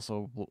 and he's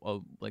also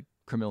like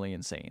criminally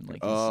insane.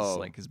 Like he's just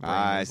like his brain.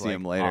 I see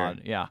him later.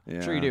 Odd. Yeah,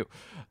 sure you do.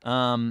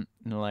 And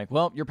they're like,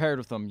 well, you're paired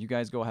with them. You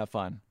guys go have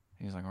fun.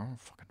 And he's like, oh,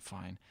 fucking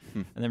fine.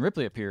 And then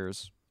Ripley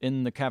appears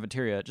in the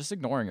cafeteria, just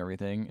ignoring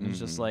everything, and he's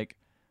just like,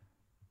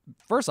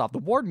 first off, the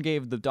warden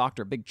gave the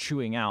doctor a big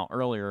chewing out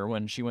earlier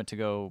when she went to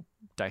go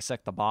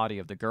dissect the body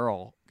of the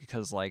girl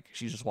because like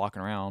she's just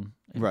walking around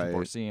and people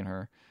are seeing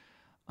her.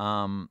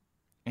 And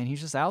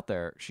he's just out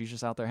there. She's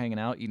just out there hanging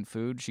out, eating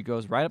food. She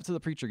goes right up to the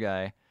preacher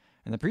guy,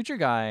 and the preacher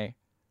guy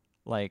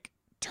like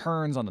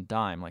turns on a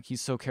dime. Like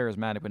he's so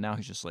charismatic, but now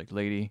he's just like,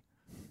 lady,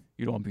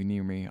 you don't want to be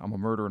near me. I'm a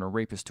murderer and a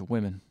rapist to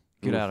women.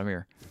 Get out of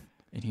here.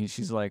 And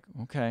she's like,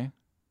 okay.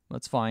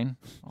 That's fine.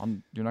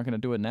 You're not going to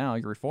do it now.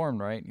 You're reformed,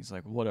 right? And he's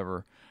like,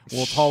 whatever.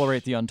 We'll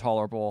tolerate the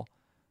intolerable.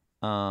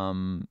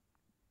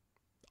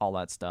 All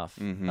that stuff.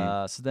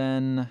 So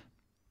then,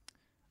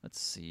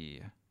 let's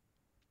see.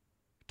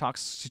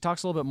 She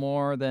talks a little bit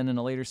more then in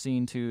a later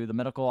scene to the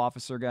medical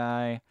officer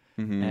guy.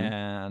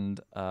 And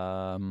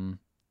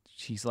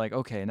she's like,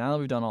 okay, now that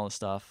we've done all this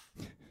stuff,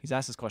 he's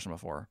asked this question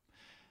before.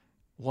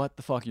 What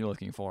the fuck are you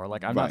looking for?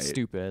 Like, I'm not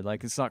stupid.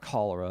 Like, it's not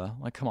cholera.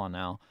 Like, come on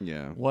now.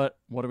 Yeah. What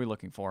are we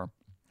looking for?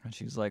 And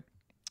she's like,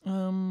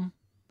 do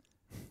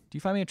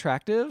you find me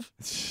attractive?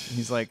 And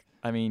he's like,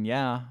 I mean,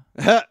 yeah.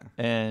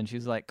 And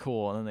she's like,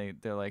 cool. And then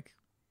they're like,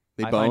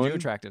 I find you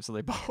attractive. So they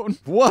bone.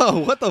 Whoa,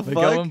 what the fuck? They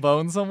go and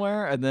bone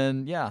somewhere. And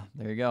then, yeah,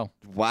 there you go.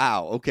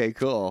 Wow. Okay,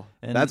 cool.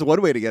 And that's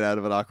one way to get out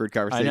of an awkward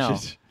conversation. I know.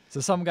 So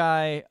some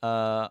guy,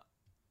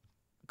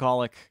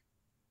 Gallic,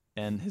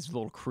 and his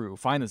little crew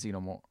find the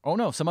xenomorph. Oh,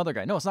 no, some other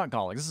guy. No, it's not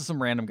Gallic. This is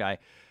some random guy.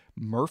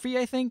 Murphy,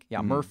 I think?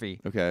 Yeah, Murphy.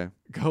 Okay.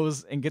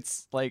 Goes and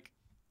gets, like,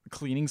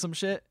 cleaning some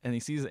shit, and he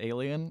sees an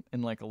alien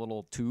in like a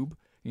little tube,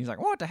 and he's like,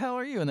 what the hell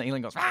are you? And the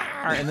alien goes,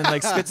 Arr! And then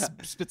like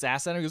spits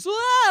acid at him, and goes,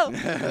 whoa!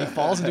 And he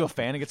falls into a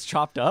fan and gets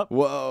chopped up.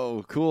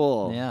 Whoa,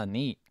 cool. Yeah,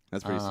 neat.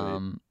 That's pretty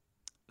sweet.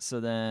 So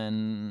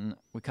then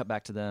we cut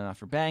back to them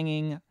after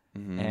banging,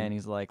 and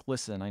he's like,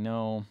 listen, I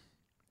know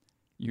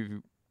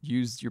you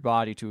used your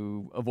body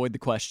to avoid the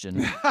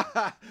question,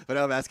 but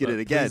I'm asking it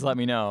again. Please let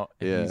me know.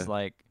 And he's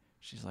like,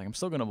 She's like, I'm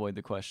still gonna avoid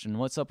the question.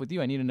 What's up with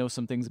you? I need to know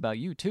some things about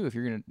you too. If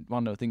you're gonna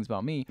want to know things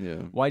about me,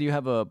 why do you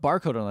have a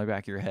barcode on the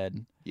back of your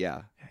head?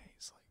 Yeah.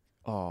 He's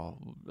like, oh,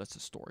 that's a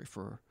story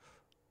for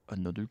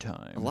another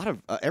time. A lot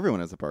of everyone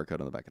has a barcode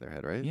on the back of their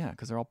head, right? Yeah,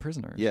 because they're all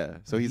prisoners. Yeah,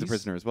 so he's a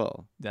prisoner as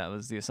well. That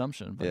was the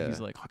assumption, but he's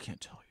like, I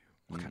can't tell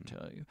you. I can't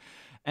tell you.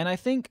 And I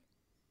think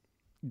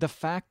the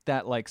fact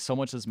that like so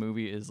much of this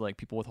movie is like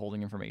people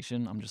withholding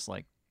information, I'm just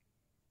like,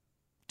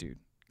 dude,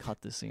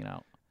 cut this scene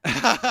out.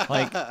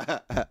 Like,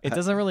 it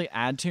doesn't really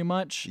add too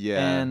much.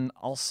 Yeah. And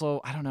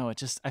also, I don't know.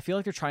 I feel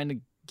like they're trying to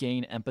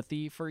gain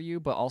empathy for you,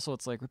 but also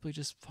it's like, Ripley,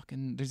 just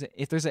fucking,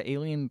 if there's an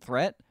alien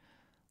threat,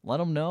 let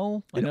them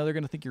know. I know they're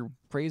gonna think you're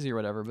crazy or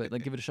whatever, but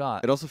like, give it a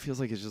shot. It also feels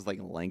like it's just like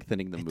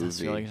lengthening the movie. It does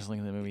feel like it's just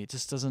lengthening the movie. It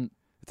just doesn't.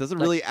 It doesn't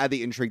really add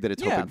the intrigue that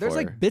it's hoping for. Yeah, there's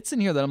like bits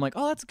in here that I'm like,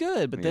 oh, that's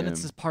good, but then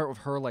it's this part with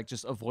her like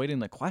just avoiding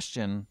the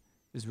question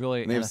is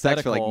really. They have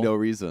sex for like no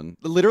reason.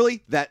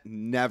 Literally, that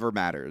never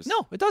matters.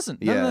 No, it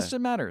doesn't. None of that shit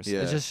matters.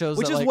 It just shows.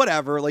 Which that, is like,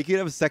 whatever. Like you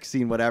have a sex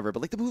scene, whatever.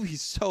 But like the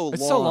movie's so long.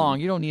 It's so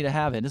long. You don't need to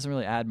have it. It doesn't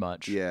really add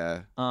much.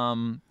 Yeah.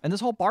 And this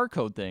whole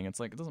barcode thing,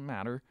 it's like it doesn't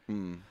matter.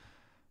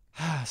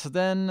 So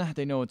then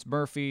they know it's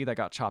Murphy that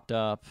got chopped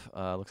up.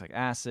 Looks like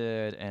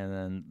acid, and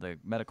then the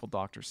medical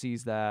doctor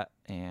sees that,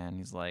 and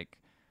he's like,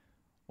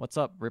 "What's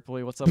up,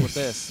 Ripley? What's up with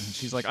this?" And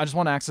she's like, "I just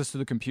want access to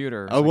the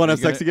computer." I want to have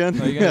sex again?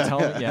 Are you gonna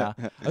tell me? Yeah.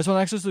 I just want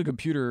access to the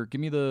computer.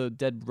 Give me the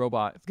dead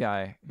robot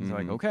guy. He's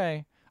like,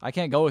 "Okay, I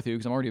can't go with you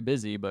because I'm already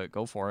busy, but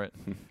go for it."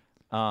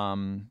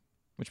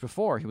 Which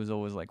before he was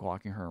always like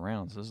walking her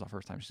around. So this is the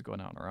first time she's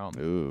going out on her own.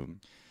 Ooh.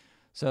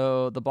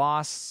 So the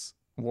boss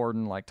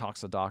warden like talks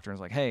to the doctor and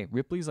is like, "Hey,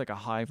 Ripley's like a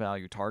high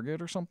value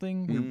target or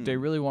something. They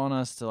really want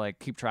us to like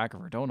keep track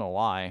of her. Don't know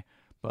why,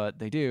 but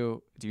they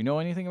do. Do you know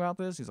anything about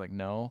this?" He's like,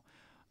 "No."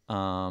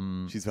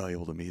 She's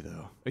valuable to me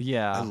though.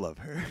 Yeah, I love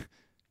her.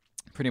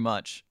 Pretty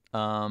much.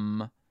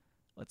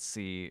 Let's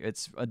see.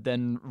 It's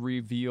then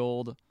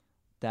revealed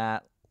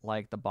that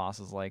like the boss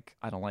is like,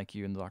 "I don't like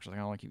you," and the doctor's like,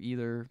 "I don't like you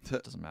either."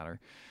 It doesn't matter.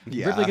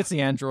 Yeah. Ripley gets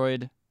the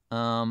android.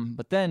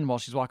 But then while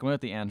she's walking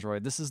with the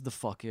android, this is the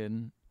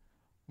fucking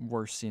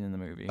worst scene in the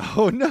movie.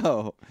 Oh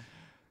no.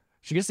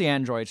 She gets the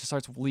android, she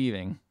starts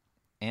leaving,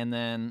 and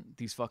then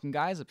these fucking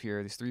guys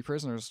appear, these 3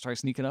 prisoners try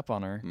sneaking up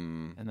on her,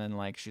 and then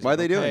like she's like,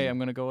 "Okay, I'm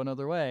gonna go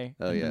another way."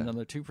 And then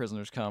another 2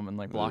 prisoners come and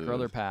like block her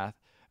other path,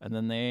 and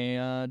then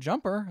they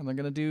jump her, and they're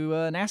gonna do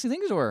nasty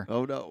things to her.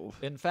 Oh no.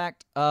 In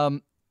fact,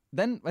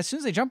 then as soon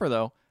as they jump her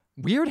though,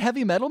 weird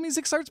heavy metal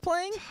music starts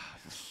playing,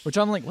 which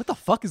I'm like, what the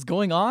fuck is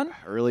going on?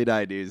 Early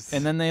 90s.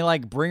 And then they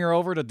like bring her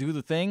over to do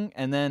the thing,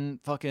 and then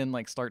fucking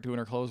like start doing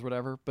her clothes or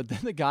whatever. But then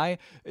the guy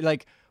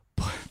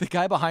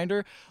behind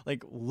her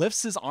like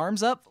lifts his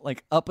arms up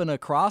like up in a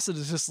cross, and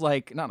it's just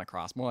like not a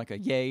cross, more like a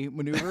yay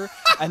maneuver.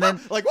 And then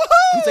like,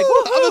 woohoo! He's like,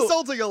 woohoo! I'm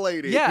assaulting a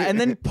lady. Yeah, and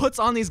then puts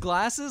on these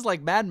glasses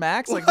like Mad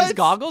Max, like these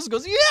goggles, and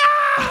goes,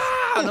 yeah!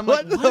 And I'm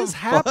like, what is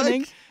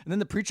happening? And then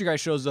the preacher guy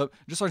shows up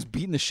and just starts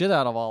beating the shit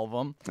out of all of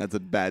them. That's a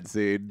bad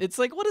scene. It's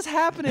like, what is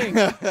happening?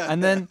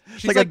 And then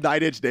she's like a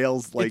 9 Inch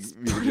Nails like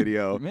music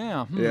video.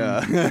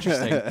 Yeah.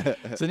 Interesting.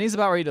 So then he's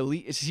about ready to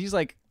leave. She's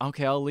like,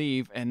 okay, I'll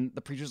leave. And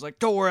the preacher's like,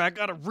 don't worry, I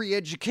gotta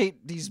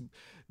re-educate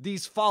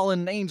these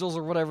fallen angels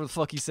or whatever the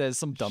fuck he says.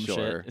 Some dumb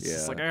shit. It's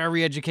just like, I gotta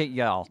re-educate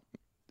y'all.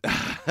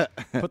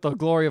 Put the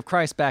glory of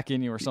Christ back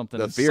in you or something.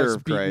 The fear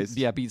of Christ.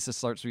 Yeah,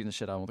 starts beating the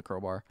shit out of him with a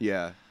crowbar.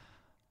 Yeah.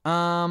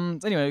 So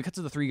anyway, we cut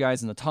to the 3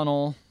 guys in the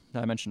tunnel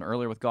that I mentioned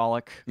earlier with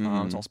Golic.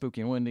 It's all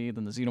spooky and windy.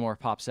 Then the xenomorph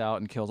pops out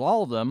and kills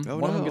all of them.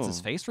 One of them gets his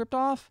face ripped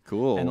off.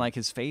 Cool. And like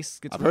his face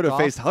gets I've ripped heard of off.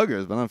 face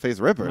huggers, but not face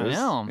rippers. I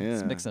know. Yeah.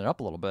 It's mixing it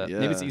up a little bit. Yeah.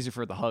 Maybe it's easier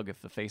for the hug if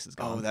the face is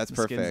gone. Oh, that's the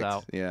perfect. Skin's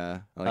out.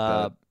 Yeah. I like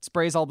that.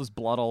 Sprays all this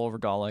blood all over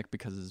Golic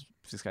because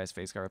this guy's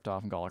face got ripped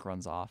off, and Golic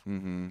runs off.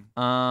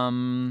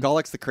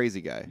 Golic's the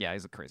crazy guy. Yeah,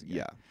 he's a crazy guy.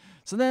 Yeah.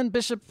 So then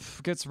Bishop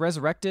gets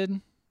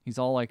resurrected. He's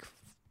all like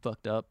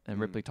fucked up, and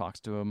Ripley talks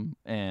to him,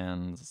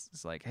 and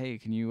it's like, hey,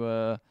 can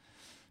you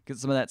get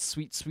some of that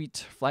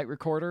sweet flight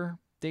recorder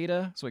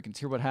data so I can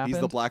hear what happened? He's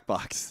the black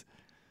box.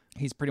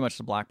 He's pretty much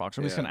the black box.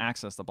 I'm just gonna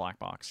access the black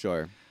box.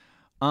 Sure.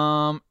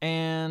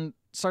 And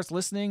starts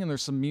listening, and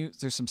there's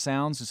some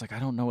sounds. Just like, I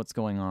don't know what's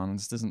going on.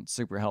 This isn't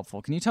super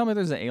helpful. Can you tell me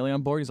there's an alien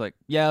on board? He's like,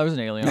 yeah, there's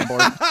an alien on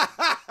board.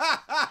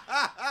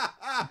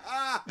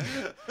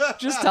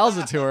 Just tells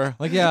it to her.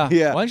 Like, yeah.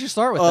 Why don't you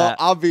start with that?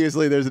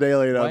 Obviously, there's an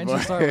alien on board. Why don't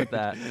you start with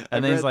that?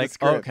 And then he's like,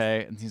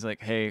 okay. And he's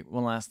like, hey,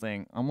 one last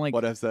thing. I'm like,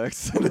 what, have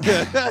sex?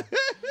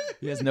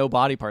 He has no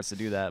body parts to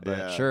do that,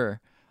 but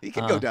sure. He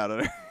can go down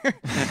on her.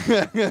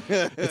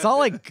 It's all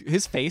like,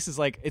 his face is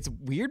like, it's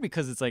weird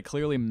because it's like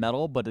clearly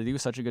metal, but they do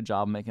such a good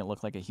job making it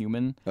look like a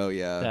human. Oh,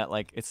 yeah. That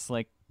like, it's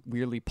like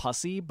weirdly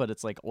pussy, but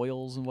it's like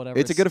oils and whatever.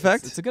 It's a good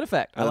effect? It's a good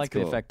effect. I like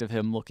cool. the effect of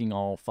him looking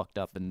all fucked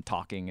up and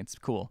talking. It's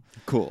cool.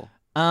 Cool.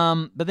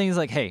 But then he's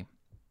like, hey,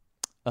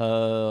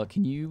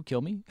 can you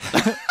kill me?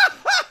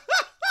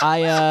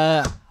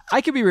 I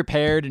could be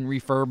repaired and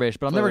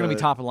refurbished, but I'm never gonna be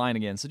top of the line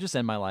again. So just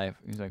end my life.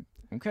 He's like,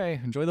 okay,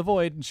 enjoy the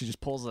void. And she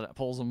just pulls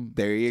him.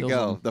 There you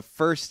go. Him. The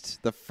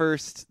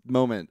first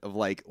moment of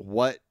like,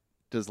 what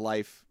does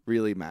life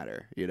really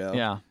matter? You know?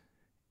 Yeah.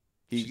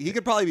 He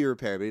could probably be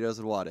repaired, but he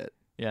doesn't want it.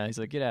 Yeah, he's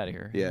like, get out of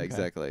here. Yeah,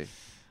 exactly.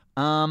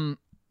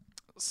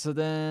 So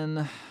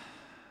then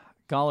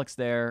Galik's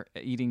there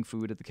eating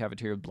food at the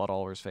cafeteria with blood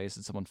all over his face,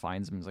 and someone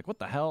finds him and is like, what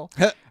the hell?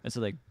 And so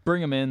they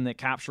bring him in, they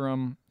capture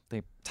him,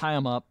 they tie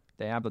him up,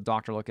 they have the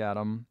doctor look at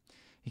him.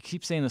 He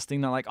keeps saying this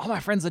thing that like, oh, my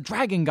friends, the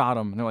dragon got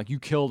him. And they're like, you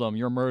killed him.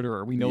 You're a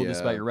murderer. We know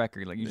this about your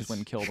record. Like, you just went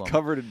and killed him.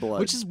 Covered in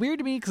blood. Which is weird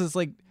to me because it's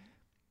like,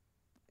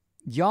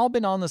 y'all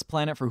been on this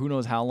planet for who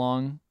knows how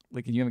long.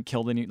 Like, you haven't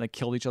killed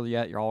each other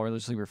yet. You're all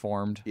religiously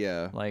reformed.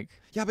 Yeah. Like.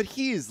 Yeah, but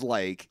he's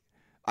like,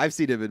 I've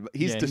seen him.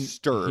 He's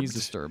disturbed. He's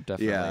disturbed,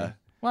 definitely. Yeah.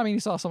 Well, I mean, he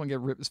saw someone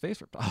get his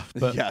face ripped off.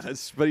 But yeah,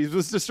 but he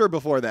was disturbed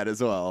before that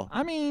as well.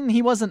 I mean,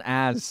 he wasn't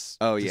as.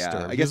 Oh disturbed.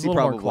 Yeah, I guess he was a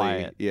little more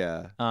quiet.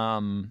 Yeah.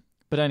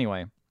 But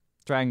anyway,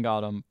 dragon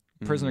got him.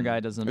 Prisoner guy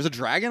doesn't. There's a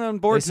dragon on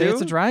board too. They say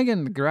it's a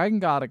dragon. The dragon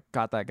got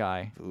that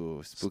guy.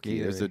 Ooh,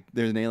 spooky. There's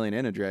an alien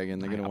and a dragon.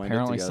 They're gonna wind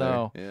up together.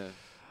 So. Yeah.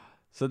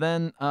 So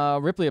then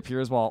Ripley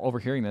appears while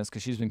overhearing this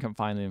because she's been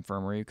confined in the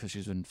infirmary because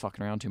she's been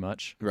fucking around too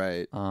much.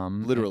 Right.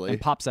 Literally. And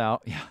pops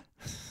out. Yeah.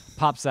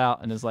 Pops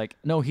out and is like,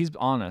 no, he's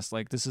honest.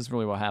 Like, this is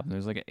really what happened.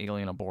 There's like an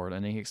alien aboard.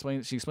 And then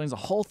she explains the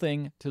whole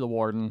thing to the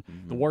warden.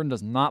 Mm-hmm. The warden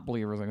does not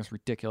believe her. He's like, it's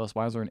ridiculous.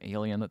 Why is there an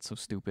alien that's so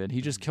stupid?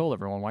 He just killed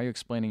everyone. Why are you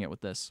explaining it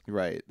with this?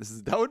 Right.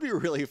 That would be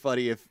really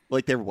funny if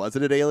like there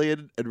wasn't an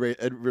alien and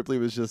Ripley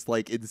was just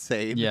like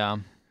insane. Yeah.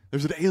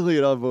 There's an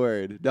alien on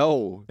board.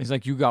 No. He's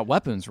like, you got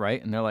weapons,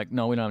 right? And they're like,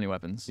 no, we don't have any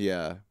weapons.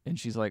 Yeah. And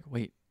she's like,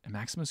 wait, a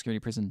maximum security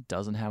prison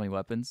doesn't have any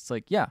weapons? It's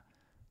like, yeah.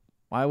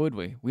 Why would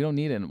we? We don't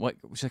need it. What?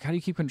 She's like, how do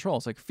you keep control?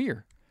 It's like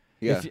fear.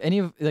 Yeah.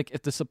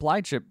 If the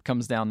supply ship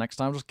comes down next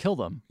time, just kill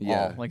them.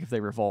 Yeah. All, like if they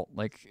revolt,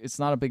 like it's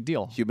not a big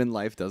deal. Human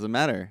life doesn't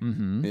matter.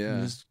 Mm-hmm. Yeah.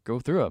 You just go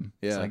through them.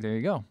 Yeah. It's like there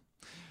you go.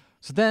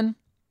 So then,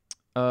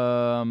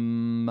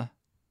 the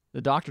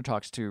doctor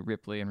talks to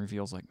Ripley and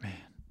reveals like, man.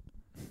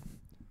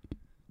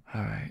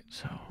 All right,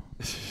 so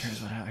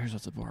here's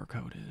what the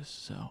barcode is.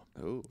 So.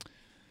 Oh.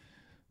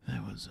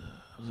 I was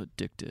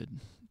addicted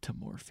to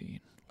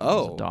morphine. Oh.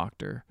 I was a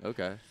doctor.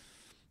 Okay.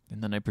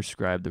 And then I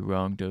prescribed the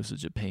wrong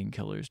dosage of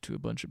painkillers to a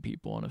bunch of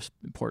people on an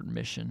important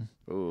mission.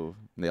 Oh,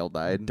 they all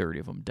died? 30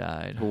 of them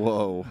died.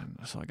 Whoa.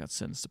 And so I got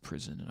sentenced to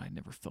prison, and I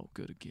never felt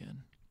good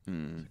again. I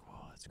was like,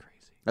 whoa, that's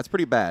crazy. That's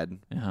pretty bad.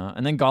 Uh-huh.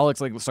 And then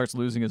Galik's like starts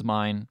losing his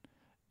mind.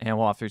 And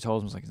after he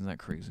tells him, he's like, isn't that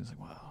crazy? He's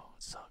like, wow,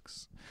 it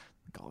sucks.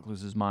 Galik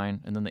loses his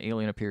mind, and then the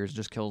alien appears and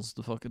just kills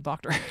the fucking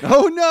doctor.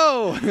 Oh,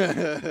 no!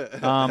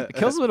 It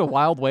kills him in a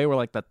wild way where,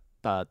 like, the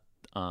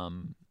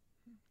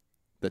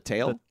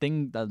tail? The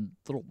thing, the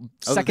little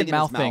second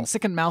mouth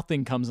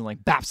thing comes and,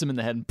 like, baps him in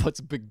the head and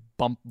puts a big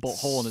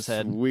hole in his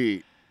head.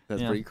 Sweet.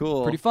 That's pretty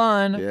cool. Pretty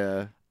fun.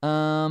 Yeah.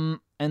 And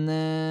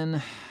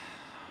then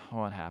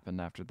what happened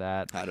after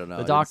that? I don't know.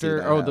 The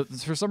doctor,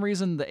 for some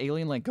reason, the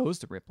alien, like, goes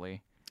to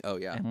Ripley. Oh,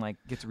 yeah. And, like,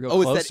 gets real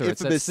close to her.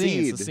 It's that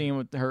scene. It's the scene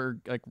with her,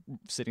 like,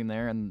 sitting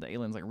there and the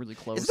alien's, like, really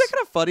close. Isn't that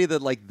kind of funny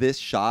that, like, this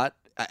shot,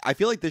 I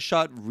feel like this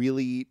shot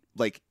really,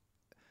 like,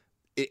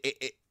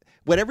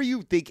 whenever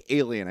you think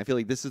Alien, I feel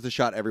like this is the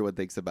shot everyone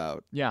thinks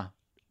about. Yeah.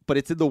 But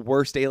it's in the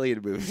worst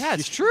Alien movie. Yeah,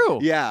 it's true.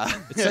 Yeah.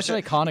 It's such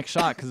an iconic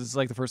shot because it's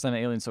like the first time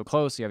an alien's so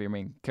close. You have your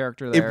main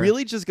character there. It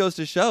really just goes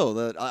to show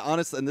that,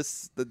 honestly, and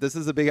this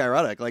is a big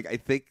ironic. Like, I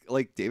think,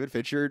 like, David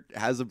Fincher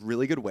has a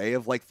really good way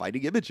of, like,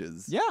 finding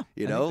images. Yeah.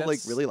 You know,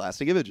 like, really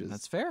lasting images.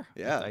 That's fair.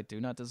 Yeah. I do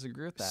not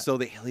disagree with that. So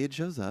the alien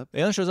shows up. The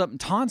alien shows up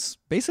and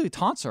basically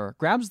taunts her,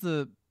 grabs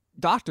the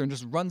doctor and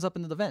just runs up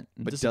into the vent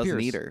and disappears.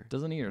 Doesn't eat her.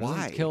 Doesn't eat her. Why?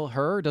 Doesn't kill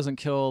her. Doesn't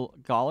kill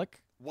Galik.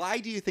 Why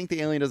do you think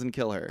the alien doesn't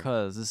kill her?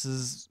 Because this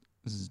is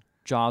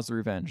Jaws the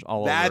Revenge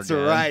all over again. That's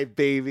right,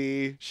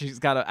 baby. She's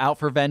got out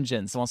for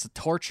vengeance. Wants to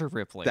torture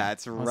Ripley.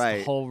 That's right.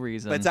 The whole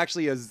reason. But it's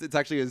actually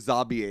a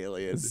zombie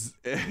alien. It's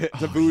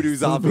a voodoo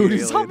zombie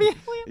alien. Zombie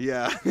alien?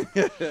 Yeah.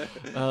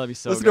 That'd be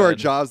so Listen good. to our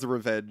Jaws the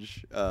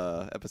Revenge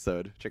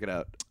episode. Check it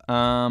out.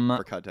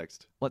 For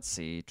context. Let's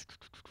see.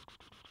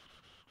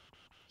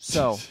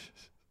 So,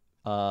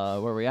 where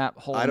are we at?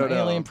 I don't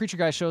know. Alien preacher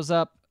guy shows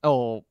up.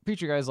 Oh,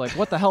 preacher guy's like,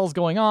 what the hell's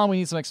going on? We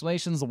need some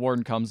explanations. The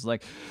warden comes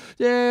like,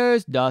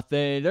 there's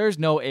nothing. There's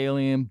no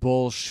alien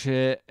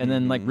bullshit. And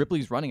then like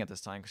Ripley's running at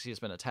this time because she has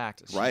been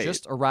attacked. She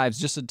just arrives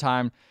just in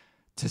time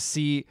to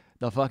see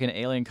the fucking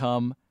alien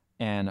come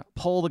and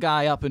pull the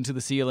guy up into the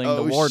ceiling.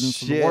 Oh, the warden,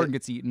 shit. so the warden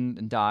gets eaten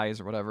and dies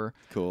or whatever.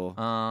 Cool.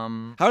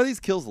 How do these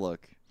kills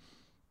look?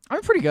 I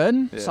mean, pretty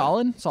good. Yeah.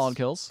 Solid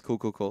kills.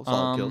 Cool.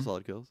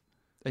 Solid kills.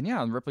 And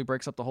yeah, and Ripley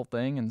breaks up the whole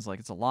thing and is like,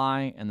 it's a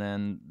lie. And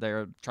then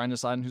they're trying to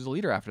decide who's the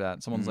leader after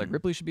that. Someone's like,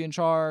 Ripley should be in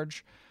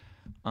charge.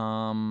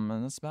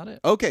 And that's about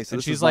it. Okay, so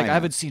and she's like, I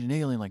haven't seen an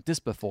alien like this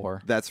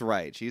before. That's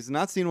right. She's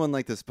not seen one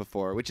like this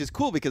before, which is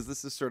cool because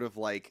this is sort of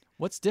like...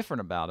 What's different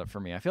about it for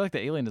me? I feel like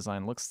the alien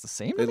design looks the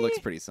same to me. It looks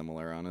pretty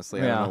similar, honestly.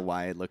 Yeah. I don't know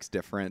why it looks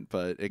different,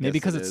 but maybe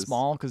because it's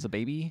small, because a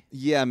baby.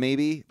 Yeah,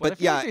 maybe. But I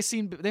feel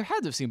like they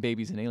had to have seen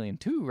babies in Alien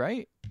too,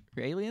 right?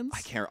 Aliens?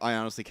 I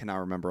honestly cannot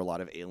remember a lot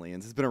of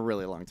Aliens. It's been a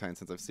really long time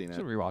since I've seen it.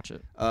 Should rewatch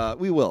it.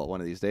 We will one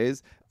of these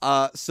days.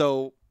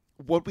 So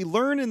what we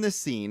learn in this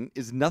scene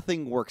is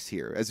nothing works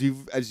here. As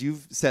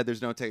you've said,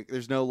 there's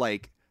no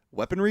like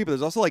weaponry, but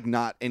there's also like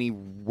not any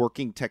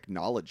working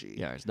technology.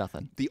 Yeah, there's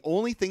nothing. The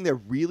only thing that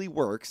really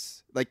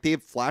works, like they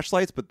have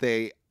flashlights, but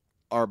they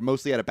are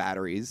mostly out of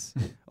batteries.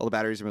 All the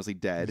batteries are mostly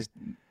dead.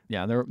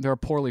 Yeah, they're a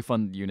poorly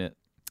funded unit.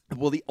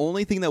 Well, the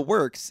only thing that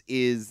works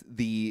is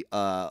the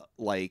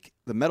like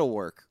the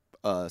metalwork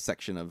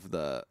section of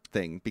the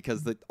thing,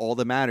 because all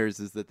that matters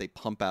is that they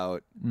pump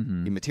out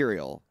the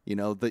material. You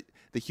know, the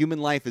human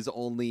life is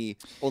only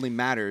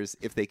matters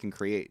if they can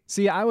create.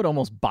 See, I would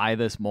almost buy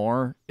this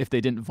more if they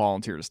didn't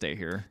volunteer to stay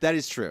here. That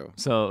is true.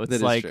 So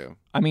it's like, true.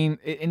 I mean,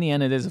 in the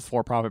end, it is a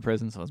for-profit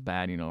prison, so it's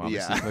bad, you know.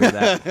 Obviously,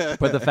 that.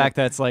 But the fact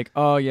that it's like,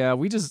 oh yeah,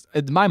 we just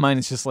in my mind,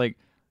 it's just like,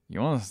 you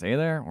want to stay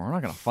there? We're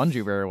not going to fund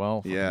you very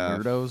well,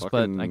 weirdos.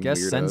 But I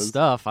guess send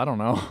stuff. I don't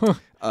know.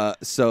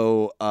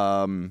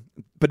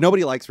 But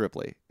nobody likes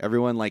Ripley.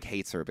 Everyone like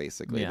hates her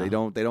basically. Yeah. They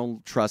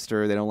don't trust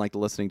her. They don't like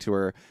listening to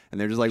her, and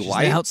they're just like, she's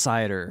why the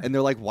outsider? And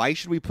they're like, why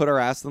should we put our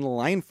ass on the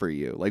line for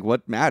you? Like,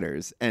 what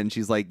matters? And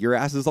she's like, your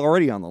ass is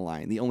already on the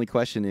line. The only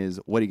question is,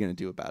 what are you going to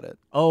do about it?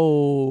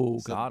 Oh,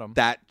 so got him.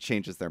 That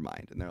changes their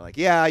mind, and they're like,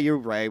 yeah, you're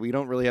right. We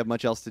don't really have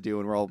much else to do,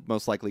 and we're all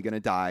most likely going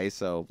to die.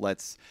 So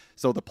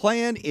the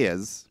plan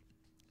is,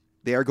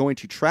 they are going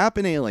to trap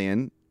an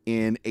alien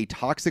in a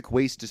toxic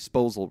waste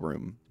disposal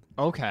room.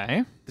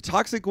 Okay. The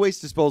toxic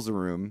waste disposal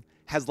room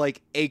has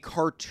like a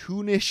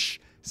cartoonish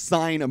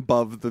sign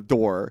above the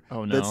door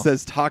that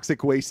says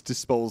toxic waste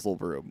disposal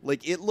room.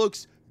 Like, it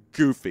looks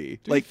goofy.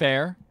 To be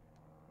fair,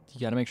 you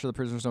got to make sure the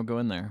prisoners don't go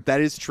in there.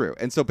 That is true.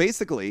 And so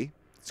basically,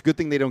 it's a good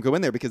thing they don't go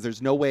in there, because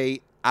there's no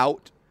way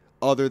out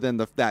other than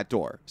that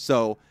door.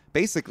 So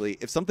basically,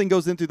 if something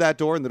goes in through that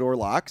door and the door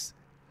locks,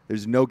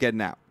 there's no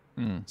getting out.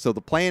 So the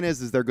plan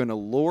is they're going to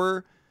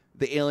lure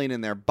the alien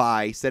in there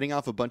by setting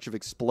off a bunch of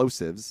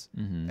explosives,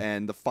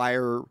 and the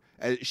fire.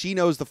 She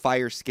knows the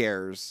fire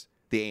scares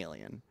the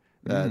alien.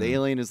 The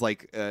alien is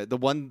like the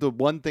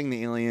one thing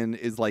the alien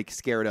is like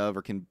scared of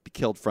or can be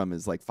killed from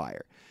is like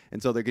fire,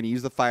 and so they're going to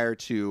use the fire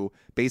to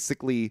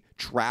basically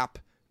trap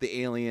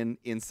the alien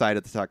inside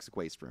of the toxic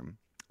waste room.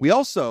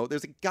 There's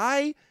a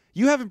guy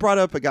you haven't brought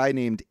up, a guy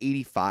named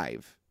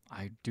 85.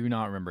 I do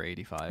not remember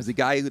 85. There's a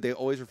guy who they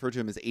always refer to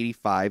him as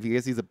 85. You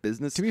guys, he's a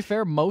business. To be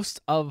fair,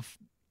 most of...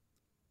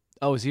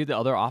 Oh, is he the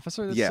other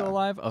officer that's still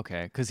alive?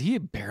 Okay, because he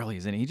barely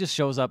is in it. He just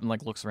shows up and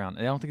like looks around.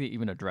 I don't think they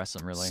even address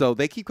him, really. So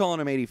they keep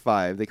calling him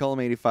 85. They call him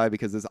 85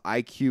 because his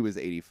IQ is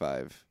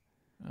 85.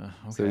 Okay.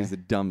 So he's a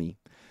dummy.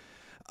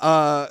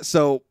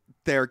 So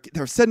they're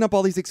setting up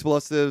all these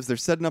explosives. They're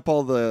setting up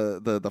all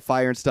the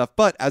fire and stuff.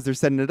 But as they're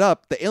setting it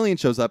up, the alien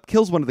shows up,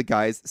 kills one of the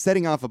guys,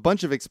 setting off a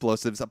bunch of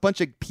explosives. A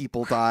bunch of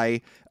people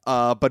die.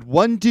 But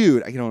one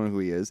dude, I don't know who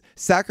he is,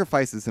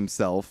 sacrifices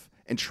himself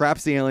and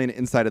traps the alien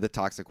inside of the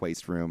toxic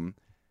waste room.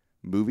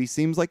 Movie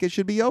seems like it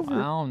should be over.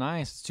 Wow,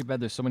 nice. It's too bad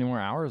there's so many more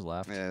hours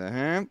left.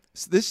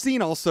 So this scene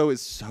also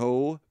is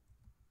so,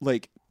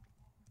 like,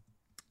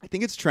 I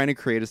think it's trying to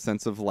create a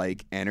sense of,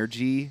 like,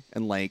 energy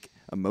and, like,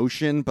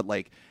 emotion, but,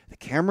 like, the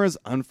camera's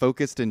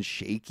unfocused and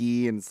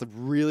shaky, and it's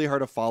really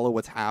hard to follow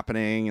what's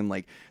happening, and,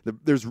 like,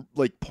 there's,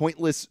 like,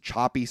 pointless,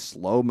 choppy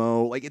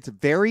slow-mo. Like, it's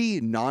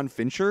very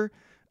non-Fincher,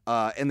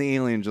 and the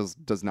alien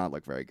just does not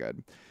look very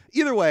good.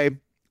 Either way,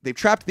 they've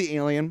trapped the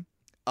alien.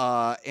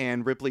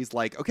 And Ripley's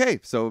like, okay,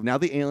 so now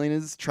the alien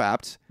is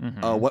trapped.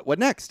 What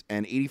next?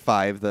 And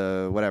 85,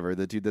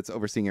 the dude that's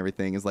overseeing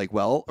everything, is like,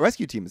 well, a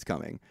rescue team is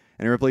coming.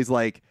 And Ripley's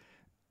like,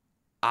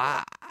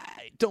 I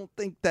don't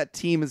think that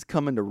team is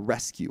coming to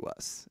rescue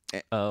us.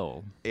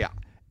 Oh. Yeah.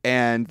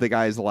 And the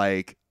guy's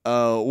like,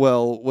 oh,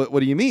 well,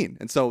 what do you mean?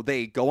 And so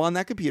they go on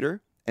that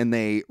computer and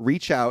they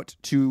reach out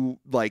to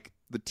like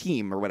the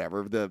team or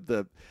whatever,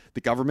 the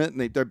government,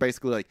 and they're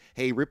basically like,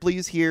 hey,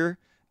 Ripley's here.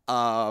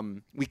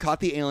 We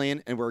caught the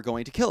alien and we're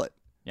going to kill it.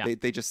 Yeah.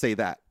 They just say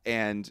that.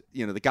 And,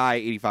 you know, the guy,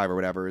 85 or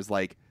whatever, is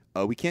like,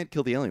 oh, we can't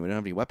kill the alien. We don't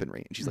have any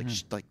weaponry. And she's like,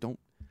 shh, like, don't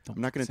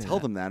I'm not going to tell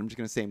them that. I'm just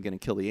going to say I'm going to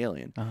kill the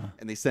alien.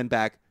 And they send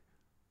back,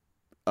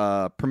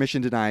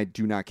 permission denied,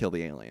 do not kill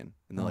the alien.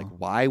 And they're like,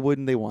 why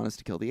wouldn't they want us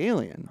to kill the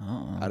alien?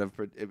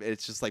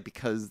 It's just like,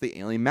 because the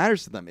alien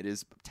matters to them. It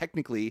is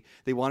technically,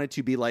 they want it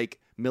to be like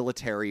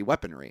military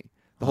weaponry.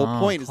 The whole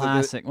point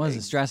classic. is that what is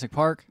this, Jurassic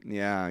Park?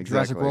 Yeah, exactly.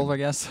 Jurassic World, I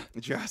guess.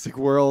 Jurassic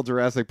World,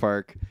 Jurassic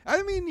Park.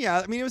 I mean,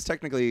 yeah. I mean, it was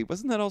technically,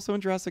 wasn't that also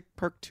in Jurassic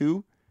Park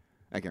 2?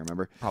 I can't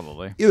remember.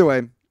 Probably. Either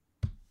way.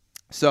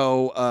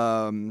 So,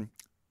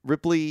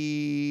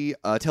 Ripley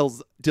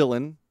tells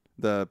Dylan,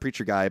 the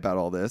preacher guy, about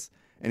all this,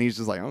 and he's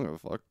just like, I don't give a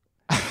fuck.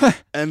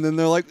 And then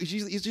they're like,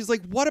 she's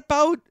like, what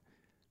about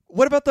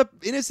the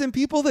innocent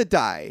people that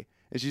die?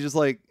 And she's just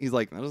like, he's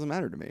like, that doesn't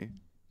matter to me.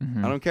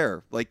 I don't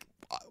care. Like,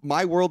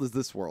 my world is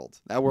this world.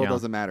 That world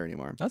doesn't matter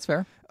anymore. That's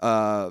fair.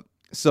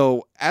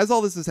 So as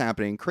all this is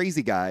happening,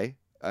 crazy guy,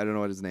 I don't know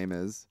what his name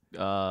is.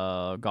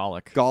 Gollum.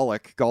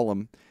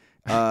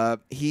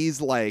 He's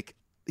like,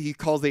 he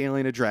calls the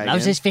alien a dragon.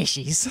 Loves his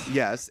fishies.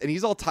 Yes, and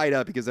he's all tied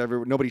up because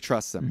nobody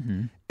trusts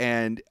him.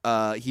 And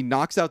he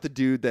knocks out the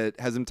dude that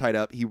has him tied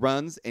up. He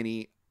runs and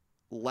he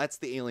lets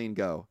the alien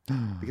go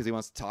because he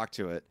wants to talk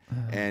to it.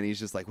 And he's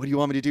just like, what do you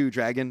want me to do,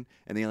 dragon?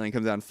 And the alien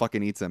comes out and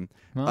fucking eats him.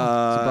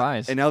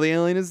 Surprise. And now the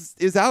alien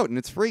is out and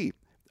it's free.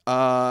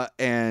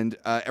 And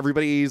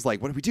everybody's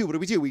like, what do we do? What do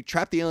we do? We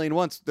trapped the alien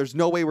once. There's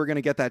no way we're going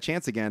to get that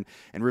chance again.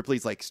 And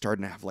Ripley's like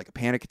starting to have like a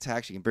panic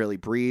attack. She can barely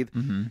breathe.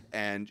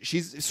 And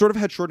she's sort of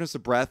had shortness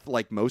of breath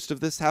like most of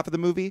this half of the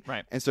movie.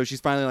 Right. And so she's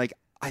finally like,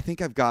 I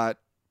think I've got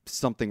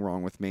something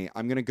wrong with me.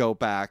 I'm going to go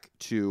back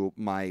to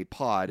my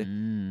pod.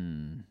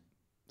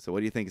 So what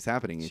do you think is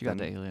happening, Ethan? She got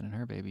the alien in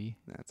her, baby.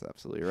 That's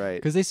absolutely right.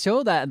 Because they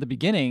showed that at the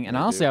beginning, and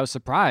honestly, I was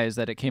surprised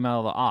that it came out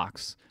of the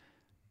ox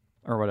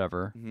or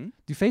whatever.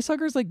 Do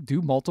facehuggers like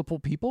do multiple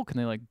people? Can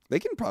they like? They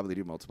can probably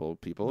do multiple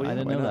people. I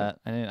didn't know that.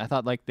 I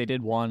thought like they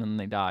did one and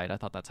they died. I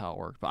thought that's how it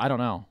worked, but I don't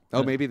know.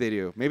 Oh, maybe they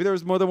do. Maybe there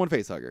was more than one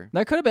facehugger.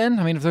 That could have been.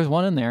 I mean, if there's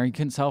one in there, you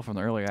couldn't tell from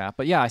the earlier app.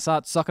 But yeah, I saw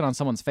it sucking on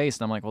someone's face,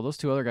 and I'm like, well, those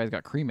two other guys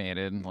got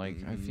cremated. And like,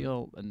 I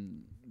feel,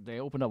 and they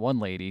opened up one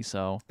lady,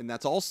 so. And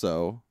that's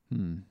also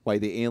why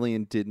the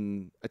alien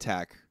didn't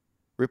attack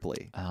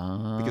Ripley.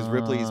 Because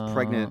Ripley is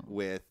pregnant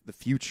with the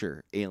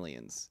future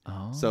aliens.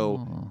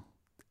 So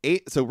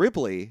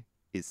Ripley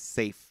is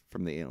safe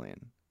from the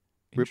alien.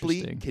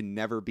 Ripley can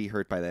never be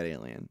hurt by that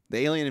alien. The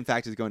alien, in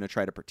fact, is going to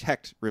try to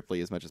protect Ripley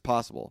as much as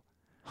possible.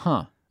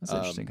 Huh. That's an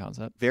interesting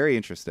concept. Very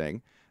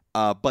interesting.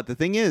 But the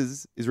thing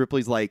is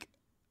Ripley's like,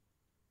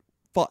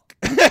 fuck.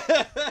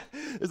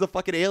 There's a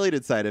fucking alien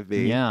inside of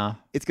me. Yeah.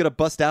 It's going to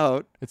bust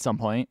out. At some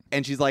point.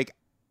 And she's like,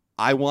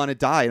 I want to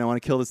die and I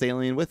want to kill this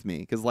alien with me.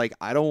 Because, like,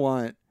 I don't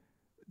want...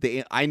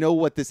 I know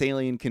what this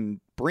alien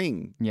can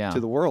bring to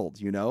the world,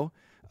 you know?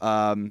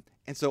 And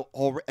so,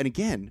 and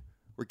again,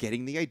 we're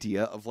getting the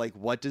idea of, like,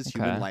 what does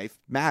human life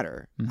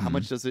matter? How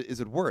much is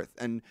it worth?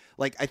 And,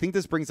 like, I think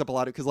this brings up a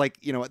lot of... Because, like,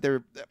 you know,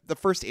 the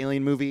first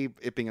Alien movie,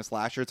 it being a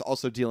slasher, it's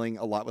also dealing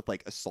a lot with,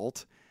 like,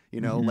 assault.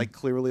 You know, like,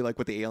 clearly, like,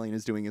 what the alien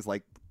is doing is,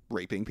 like,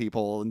 raping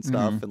people and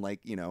stuff and, like,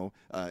 you know,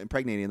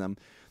 impregnating them.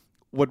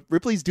 What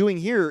Ripley's doing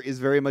here is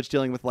very much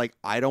dealing with, like,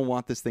 I don't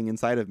want this thing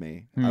inside of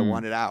me. I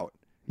want it out,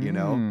 you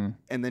know?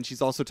 And then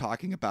she's also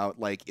talking about,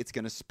 like, it's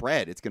going to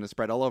spread. It's going to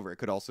spread all over. It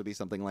could also be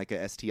something like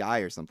a STI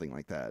or something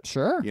like that.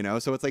 Sure. You know?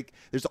 So it's like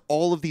there's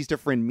all of these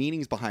different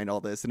meanings behind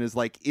all this. And is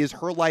like, is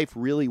her life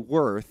really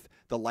worth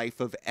the life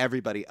of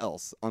everybody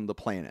else on the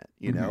planet,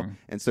 you know?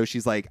 And so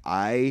she's like,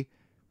 I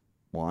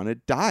want to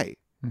die.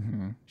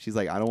 She's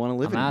like, I don't want to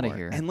live anymore. I'm out of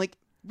here. And, like,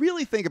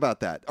 really think about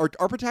that.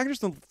 Our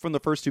protagonist from the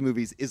first two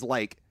movies is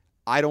like,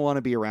 I don't want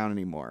to be around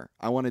anymore.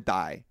 I want to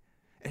die.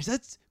 And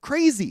that's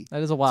crazy.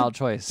 That is a wild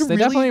choice. They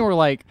definitely were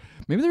like,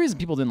 maybe the reason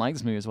people didn't like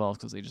this movie as well is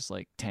because they just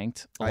like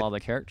tanked a lot of the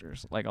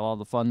characters, like all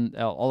the fun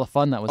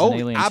that was in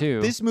Alien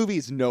 2. This movie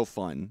is no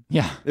fun.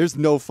 Yeah, there's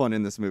no fun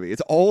in this movie.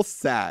 It's all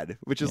sad,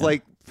 which is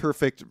like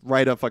perfect,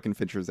 right up fucking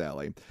Fincher's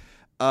alley.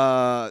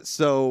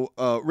 So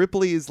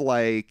Ripley's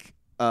like,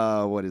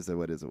 what is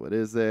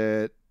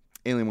it?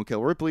 Alien will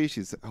kill Ripley.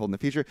 She's holding the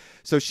future.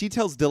 So she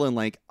tells Dylan,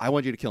 like, I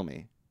want you to kill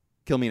me.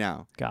 Kill me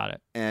now. Got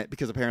it. And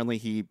because apparently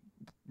he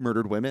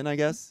murdered women, I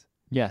guess.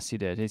 Yes, he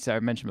did. I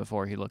mentioned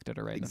before he looked at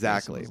her right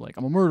exactly. In the face and was like,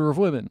 I'm a murderer of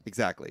women.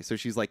 Exactly. So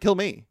she's like, kill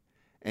me.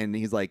 And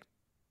he's like,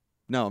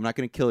 no, I'm not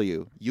going to kill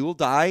you. You will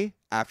die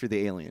after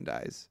the alien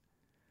dies.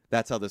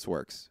 That's how this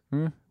works.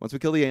 Once we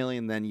kill the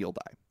alien, then you'll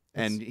die.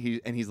 And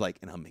he's like,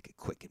 and I'll make it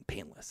quick and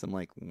painless. I'm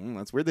like,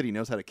 that's weird that he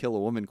knows how to kill a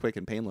woman quick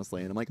and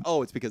painlessly. And I'm like,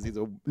 oh, it's because he's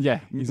a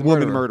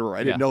woman murderer.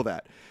 I didn't know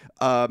that.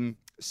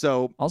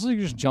 So also, you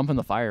can just jump in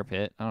the fire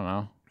pit. I don't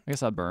know. I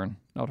guess that'd burn.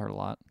 That would hurt a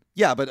lot.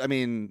 Yeah, but I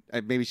mean,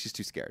 maybe she's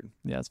too scared.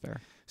 Yeah, that's fair.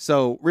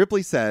 So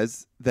Ripley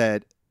says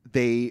that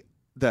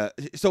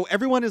so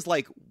everyone is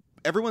like,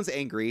 everyone's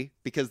angry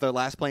because their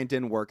last plan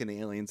didn't work and the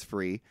alien's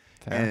free.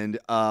 Fair.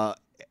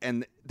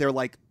 And they're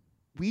like,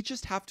 we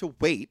just have to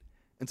wait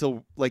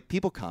until like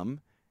people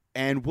come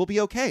and we'll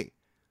be okay.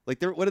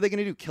 Like, what are they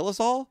going to do? Kill us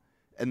all?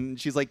 And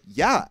she's like,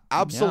 yeah,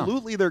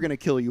 absolutely. They're going to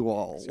kill you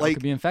all. So like,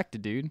 could be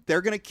infected, dude.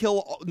 They're going to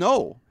kill.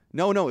 No.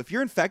 If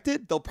you're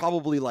infected, they'll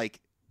probably like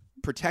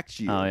protect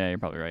you. Oh yeah, you're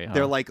probably right. Huh?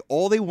 They're like,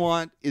 all they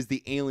want is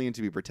the alien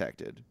to be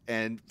protected.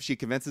 And she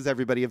convinces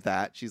everybody of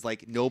that. She's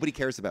like, nobody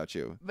cares about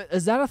you. But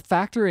is that a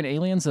factor in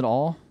Aliens at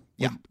all?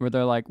 Yeah. Where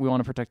they're like, we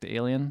want to protect the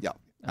alien? Yeah.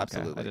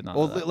 Absolutely. Okay, I did not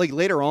know that. Like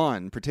later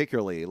on,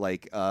 particularly,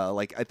 like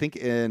I think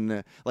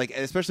in like,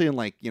 especially in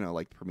like, you know,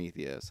 like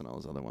Prometheus and all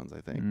those other ones, I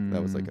think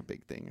that was like a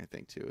big thing. I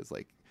think too, is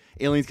like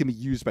aliens can be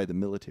used by the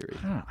military.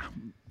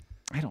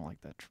 I don't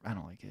like that. I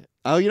don't like it.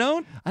 Oh, you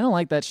don't? I don't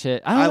like that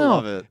shit. I don't know.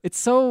 Love it. It's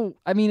so.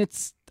 I mean,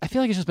 I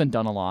feel like it's just been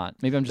done a lot.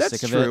 Maybe I'm just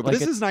sick of it. That's true. But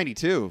this is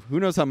 92. Who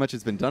knows how much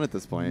has been done at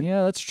this point?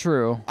 Yeah, that's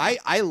true.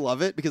 I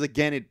love it because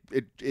again,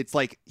 it's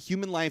like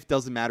human life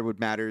doesn't matter. What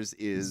matters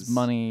is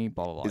money.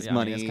 Blah blah blah. Is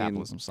money. It's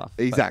capitalism stuff.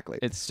 Exactly.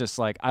 But it's just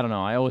like, I don't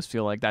know. I always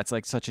feel like that's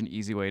like such an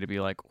easy way to be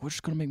like, we're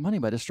just gonna make money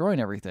by destroying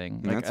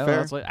everything. Like, that's fair.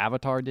 That's what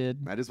Avatar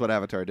did. That is what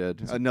Avatar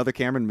did. Another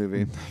Cameron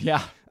movie.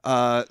 Yeah.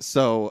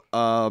 So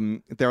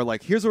they're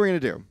like, here's what we're gonna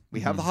do. We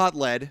have the hot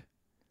lead.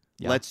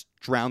 Yeah. Let's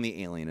drown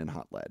the alien in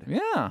hot lead.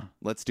 Yeah.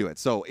 Let's do it.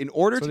 So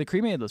they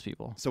cremated those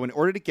people. So in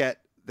order to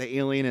get the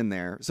alien in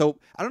there, so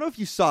I don't know if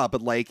you saw,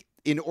 but like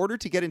in order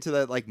to get into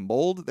that like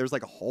mold, there's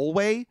like a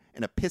hallway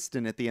and a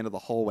piston at the end of the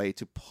hallway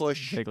to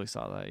push. Vaguely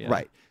saw that, yeah.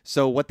 Right.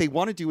 So what they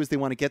want to do is they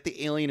want to get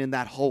the alien in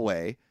that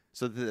hallway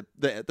so that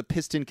the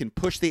piston can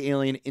push the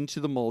alien into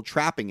the mold,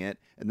 trapping it,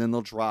 and then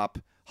they'll drop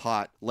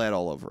hot lead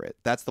all over it.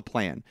 That's the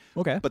plan.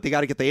 Okay. But they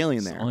got to get the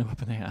alien there. It's the only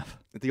weapon they have.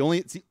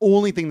 It's the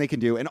only thing they can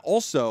do. And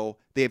also,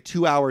 they have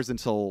 2 hours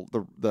until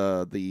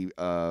the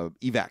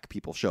evac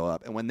people show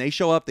up. And when they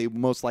show up, they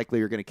most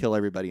likely are going to kill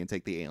everybody and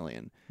take the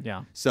alien.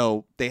 Yeah.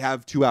 So they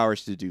have 2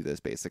 hours to do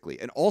this,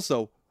 basically. And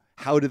also,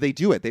 how do they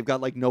do it? They've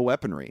got like no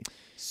weaponry.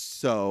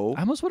 So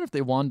I almost wonder if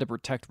they wanted to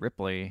protect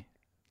Ripley.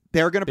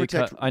 They're going to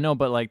protect. I know,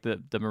 but like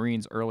the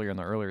Marines earlier in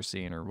the earlier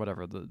scene or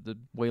whatever, the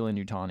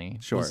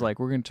Weyland-Yutani was like,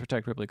 we're going to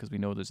protect Ripley because we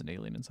know there's an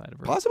alien inside of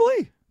her.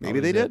 Possibly. Maybe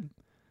they did.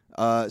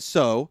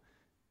 So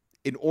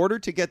in order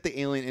to get the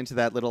alien into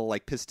that little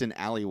like piston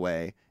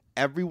alleyway,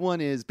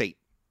 everyone is bait.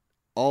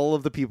 All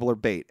of the people are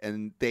bait,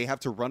 and they have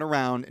to run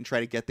around and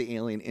try to get the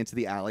alien into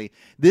the alley.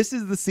 This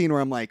is the scene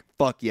where I'm like,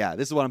 fuck yeah,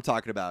 this is what I'm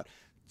talking about.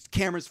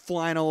 Cameras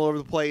flying all over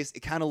the place. It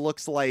kind of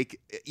looks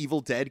like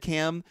Evil Dead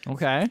cam.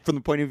 Okay. From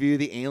the point of view,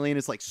 the alien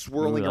is like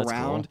swirling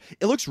around. Cool.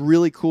 It looks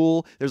really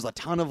cool. There's a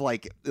ton of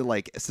like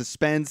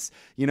suspense,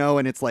 you know,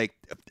 and it's like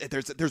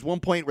there's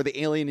one point where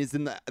the alien is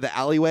in the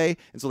alleyway,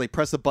 and so they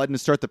press a button to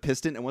start the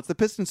piston, and once the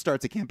piston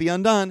starts, it can't be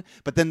undone.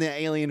 But then the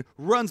alien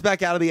runs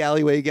back out of the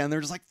alleyway again.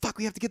 They're just like, fuck,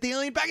 we have to get the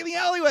alien back in the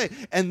alleyway.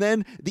 And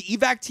then the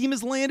evac team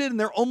has landed, and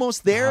they're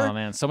almost there. Oh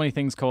man, so many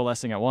things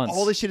coalescing at once.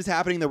 All this shit is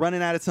happening. They're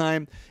running out of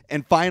time,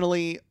 and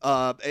finally,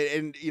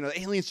 and you know, the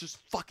alien's just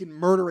fucking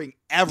murdering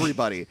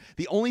everybody.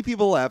 The only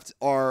people left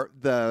are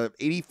the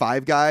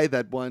 85 guy,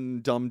 that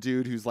one dumb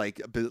dude who's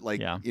like a bit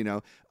like, you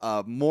know,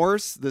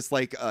 Morse, this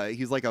like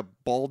he's like a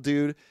bald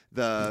dude,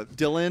 the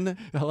Dylan.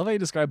 I love how you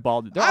describe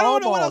bald. I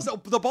don't know what else.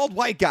 The bald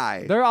white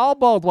guy. They're all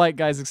bald white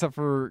guys except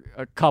for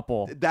a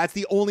couple. That's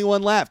the only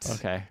one left.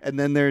 Okay. And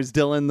then there's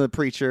Dylan the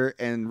preacher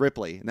and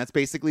Ripley, and that's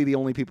basically the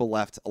only people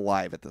left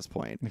alive at this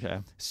point. Okay.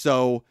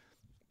 So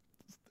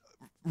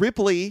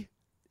Ripley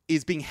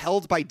is being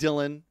held by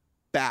Dylan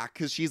back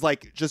because she's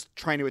like just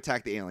trying to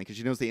attack the alien because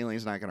she knows the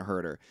alien's not going to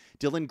hurt her.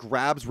 Dylan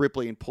grabs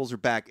Ripley and pulls her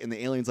back, and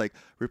the alien's like,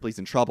 Ripley's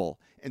in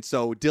trouble. And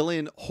so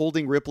Dylan,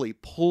 holding Ripley,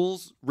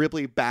 pulls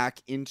Ripley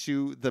back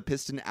into the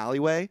piston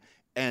alleyway,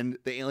 and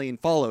the alien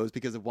follows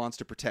because it wants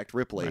to protect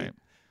Ripley. Right.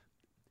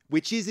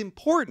 Which is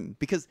important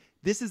because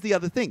this is the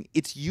other thing.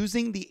 It's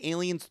using the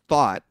alien's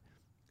thought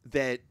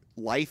that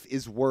life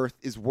is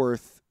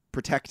worth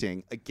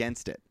protecting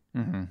against it.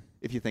 Mm-hmm.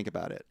 If you think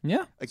about it.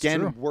 Yeah.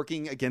 Again,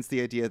 working against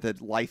the idea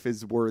that life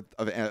is worth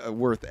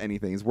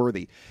anything, is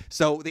worthy.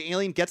 So the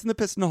alien gets in the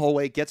piston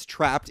hallway, gets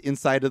trapped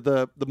inside of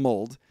the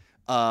mold.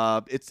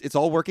 It's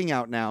all working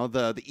out now.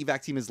 The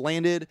evac team has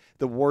landed.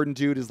 The warden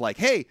dude is like,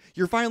 hey,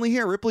 you're finally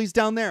here. Ripley's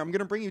down there. I'm going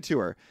to bring you to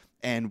her.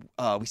 And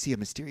we see a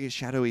mysterious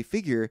shadowy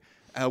figure,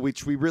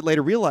 which we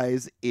later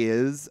realize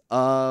is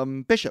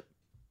Bishop.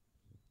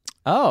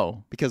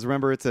 Oh, because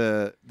remember,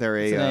 they're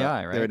an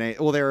AI, right?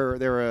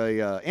 They're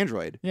a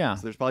android. Yeah,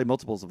 so there's probably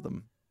multiples of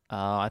them.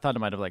 I thought it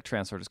might have like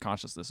transferred his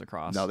consciousness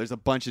across. No, there's a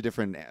bunch of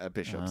different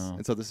bishops,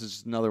 and so this is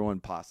just another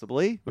one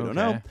possibly. We don't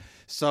know.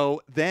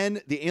 So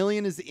then the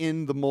alien is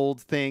in the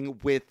mold thing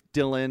with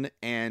Dylan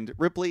and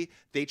Ripley.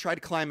 They try to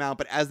climb out,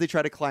 but as they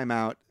try to climb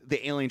out,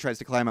 the alien tries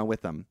to climb out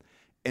with them,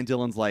 and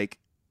Dylan's like,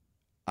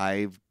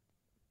 "I've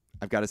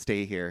got to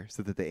stay here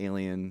so that the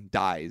alien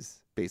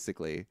dies,"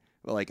 basically.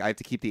 Like, I have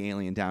to keep the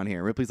alien down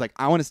here. Ripley's like,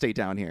 I want to stay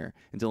down here.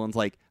 And Dylan's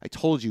like, I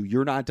told you,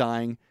 you're not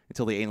dying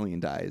until the alien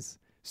dies.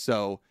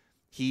 So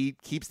he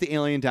keeps the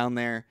alien down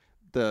there.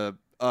 The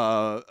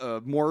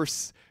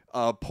Morse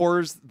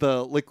pours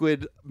the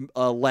liquid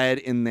lead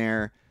in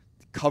there,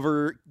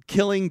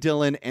 killing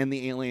Dylan and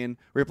the alien.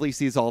 Ripley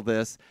sees all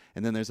this.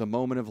 And then there's a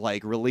moment of,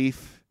 like,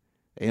 relief.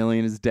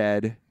 Alien is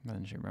dead. And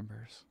then she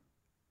remembers.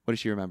 What does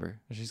she remember?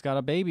 She's got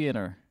a baby in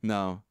her.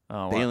 No.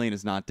 The alien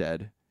is not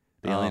dead.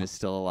 The alien is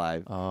still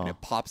alive. And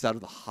it pops out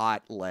of the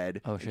hot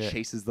lead and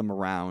chases them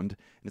around.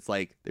 And it's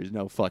like, there's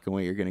no fucking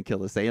way you're going to kill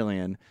this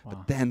alien. Wow.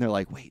 But then they're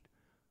like, wait,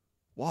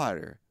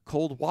 water,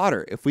 cold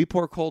water. If we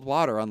pour cold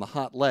water on the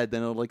hot lead,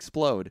 then it'll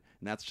explode.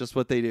 And that's just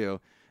what they do.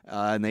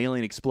 And the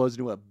alien explodes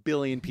into a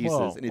billion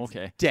pieces. And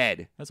it's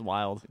dead. That's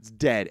wild. It's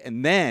dead.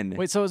 And then...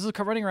 Wait, so is it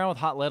running around with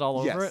hot lead all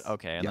over it?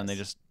 Okay, and then they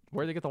just...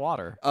 Where do they get the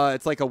water?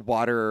 It's like a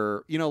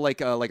water... You know,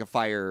 like a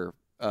fire...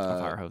 a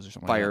fire hose or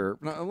something.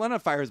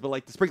 Not fires, but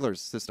like the sprinkler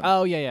system.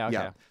 Oh, yeah, okay.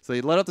 Yeah. So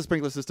they let out the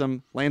sprinkler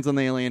system, lands on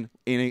the alien,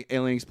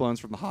 alien explodes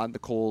from the hot and the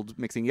cold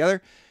mixing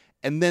together,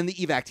 and then the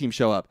evac team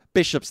show up.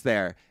 Bishop's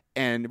there,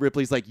 and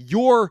Ripley's like,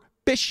 "You're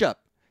Bishop.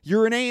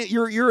 You're an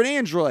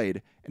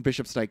android." And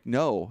Bishop's like,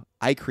 "No,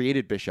 I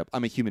created Bishop.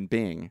 I'm a human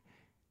being."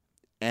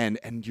 And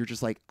you're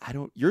just like,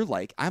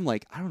 I'm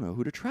like, I don't know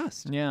who to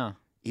trust. Yeah.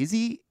 Is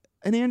he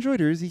an android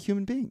or is he a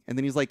human being? And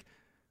then he's like,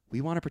 "We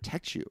want to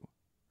protect you,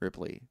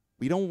 Ripley.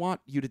 We don't want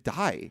you to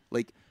die.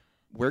 Like,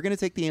 we're going to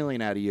take the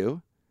alien out of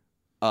you,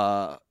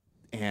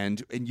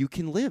 and you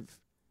can live.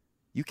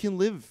 You can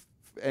live,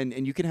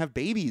 and you can have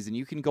babies, and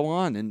you can go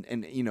on,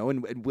 and you know,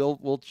 and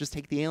we'll just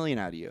take the alien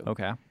out of you."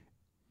 Okay.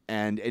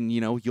 and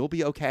you'll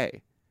be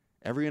okay.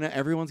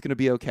 Everyone's gonna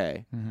be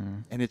okay.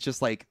 And it's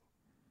just like,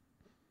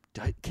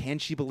 can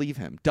she believe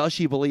him? Does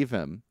she believe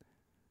him?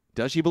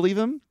 Does she believe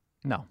him?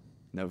 No,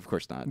 of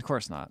course not. Of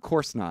course not. Of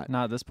course not.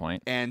 Not at this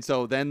point. And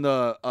so then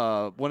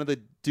the one of the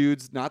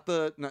dudes,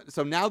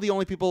 so now the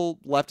only people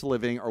left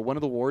living are one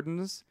of the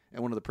wardens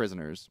and one of the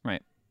prisoners.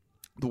 Right.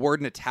 The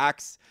warden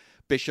attacks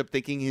Bishop,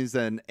 thinking he's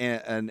an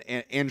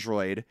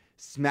android,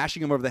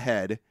 smashing him over the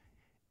head,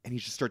 and he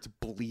just starts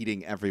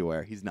bleeding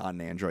everywhere. He's not an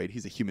android.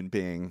 He's a human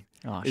being.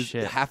 Oh,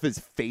 shit. Half his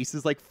face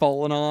is like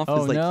falling off.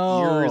 Oh, his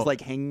no. ear is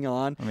like hanging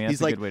on. I mean, that's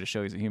he's a like, good way to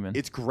show he's a human.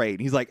 It's great.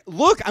 He's like,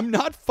 look, I'm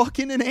not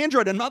fucking an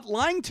android. I'm not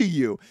lying to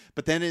you.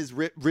 But then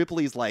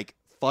Ripley's like,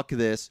 fuck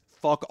this.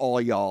 Fuck all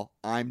y'all.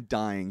 I'm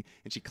dying.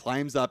 And she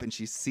climbs up and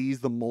she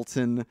sees the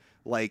molten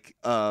like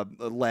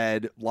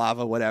lead,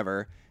 lava,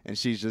 whatever. And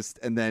she's just,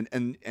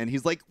 and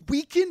he's like,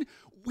 we can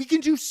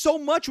do so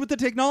much with the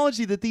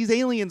technology that these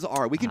aliens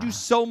are. We can do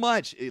so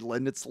much.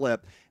 Letting it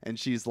slip. And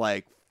she's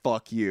like,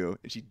 fuck you.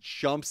 And she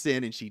jumps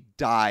in and she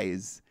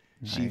dies.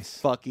 Nice. She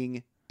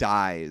fucking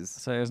dies.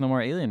 So there's no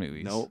more Alien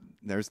movies. Nope.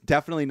 There's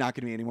definitely not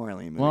going to be any more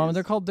Alien movies. Well,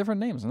 they're called different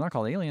names. They're not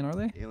called Alien, are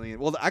they? Alien.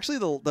 Well, actually,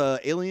 the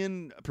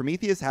Alien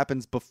Prometheus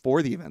happens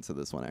before the events of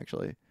this one,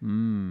 actually.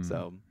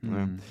 So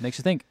Makes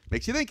you think.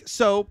 Makes you think.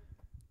 So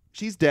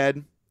she's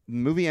dead. The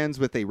movie ends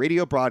with a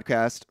radio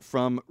broadcast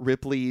from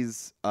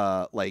Ripley's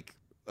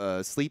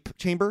sleep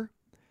chamber,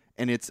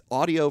 and it's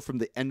audio from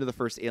the end of the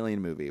first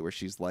Alien movie where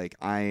she's like,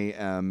 I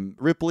am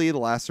Ripley, the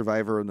last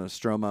survivor of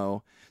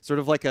Nostromo. Sort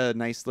of like a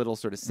nice little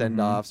sort of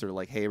send-off, sort of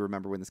like, hey,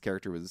 remember when this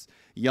character was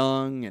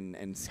young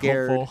and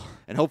scared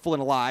and hopeful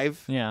and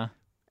alive. Yeah.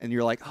 And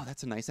you're like, oh,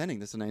 that's a nice ending.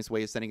 That's a nice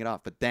way of sending it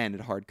off. But then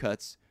it hard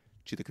cuts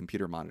to the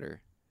computer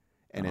monitor,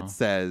 and it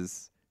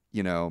says,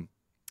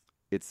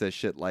 it says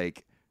shit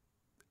like,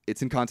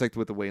 it's in contact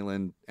with the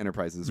Wayland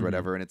Enterprises or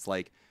whatever, and it's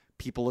like,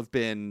 people have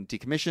been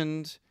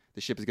decommissioned.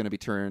 The ship is going to be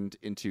turned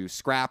into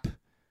scrap.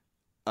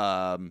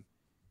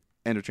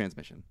 End of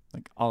transmission.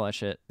 Like all that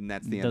shit. And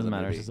that's the end Doesn't of the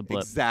matter. movie. It's just a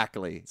blip.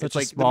 Exactly. Such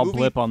a small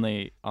blip on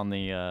the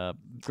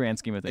grand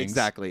scheme of things.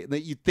 Exactly.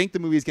 You think the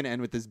movie is going to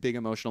end with this big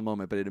emotional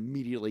moment, but it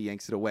immediately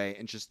yanks it away.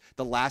 And just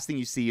the last thing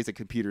you see is a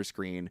computer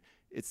screen.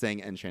 It's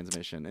saying end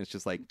transmission. And it's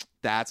just like,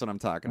 that's what I'm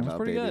talking about,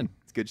 pretty baby. good.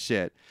 It's good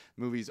shit.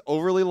 The movie's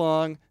overly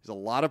long. There's a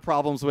lot of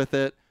problems with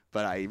it.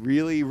 But I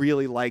really,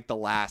 really like the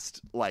last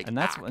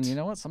and you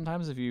know what?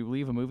 Sometimes if you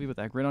leave a movie with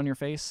that grin on your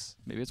face,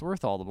 maybe it's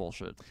worth all the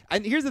bullshit.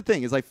 And here's the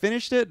thing: is I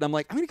finished it, and I'm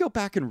like, I'm gonna go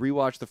back and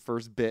rewatch the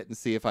first bit and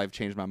see if I've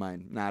changed my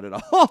mind. Not at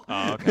all.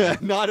 Oh, okay.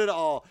 Not at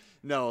all.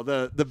 No,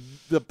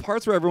 the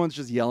parts where everyone's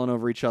just yelling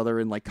over each other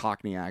in like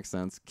Cockney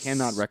accents,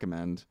 cannot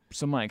recommend.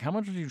 So, Mike, how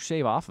much would you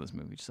shave off of this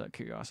movie? Just out of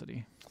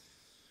curiosity.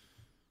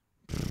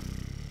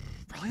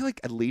 Probably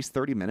like at least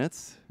 30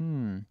 minutes.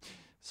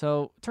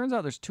 So, turns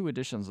out there's 2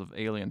 editions of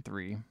Alien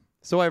 3.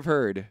 So I've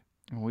heard.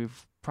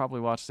 We've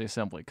probably watched the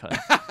assembly cut,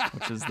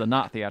 which is the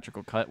not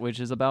theatrical cut, which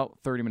is about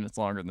 30 minutes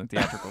longer than the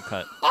theatrical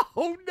cut.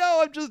 Oh, no,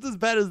 I'm just as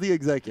bad as the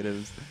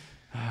executives.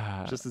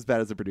 Just as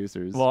bad as the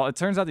producers. Well, it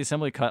turns out the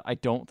assembly cut, I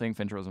don't think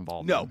Fincher was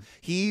involved in. No,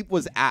 he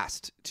was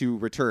asked to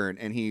return,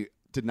 and he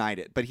denied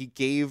it. But he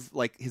gave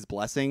like his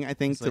blessing, I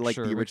think, to like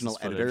the original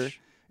editor.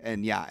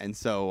 And yeah, and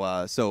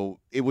so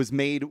it was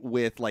made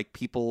with like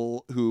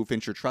people who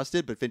Fincher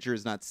trusted, but Fincher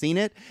has not seen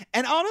it.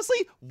 And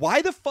honestly,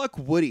 why the fuck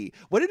would he?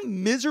 What a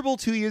miserable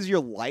 2 years of your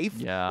life.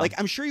 Yeah. Like,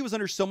 I'm sure he was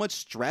under so much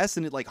stress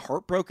and like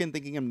heartbroken,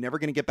 thinking I'm never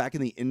gonna get back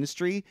in the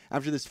industry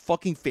after this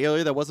fucking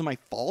failure that wasn't my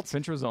fault.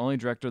 Fincher was the only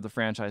director of the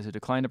franchise who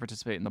declined to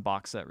participate in the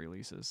box set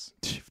releases.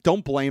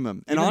 Don't blame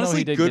him. And even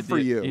honestly, good for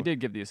you. He did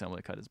give the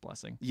assembly cut his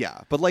blessing.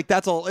 Yeah, but like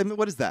that's all. I mean,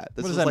 what is that?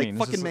 This what does is that like mean?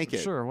 fucking make it.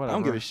 Sure, whatever. I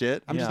don't give a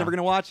shit. I'm just never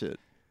gonna watch it.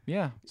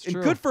 Yeah, it's and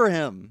true. Good for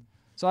him.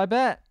 So I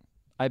bet.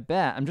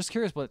 I'm just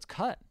curious what it's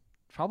cut.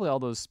 Probably all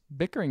those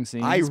bickering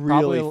scenes. I hope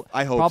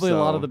probably so. A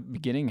lot of the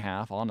beginning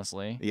half,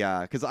 honestly.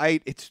 Yeah, because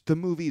the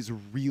movie's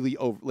really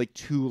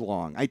too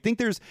long. I think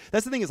that's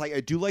the thing is like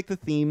I do like the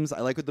themes.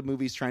 I like what the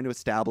movie's trying to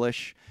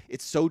establish.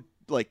 It's so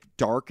like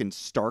dark and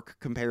stark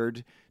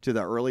compared to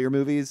the earlier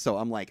movies. So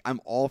I'm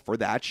all for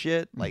that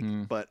shit. Like,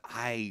 but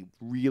I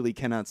really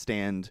cannot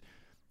stand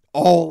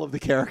all of the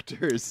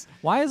characters.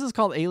 Why is this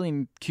called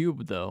Alien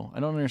Cube though? I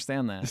don't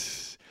understand that.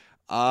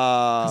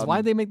 Because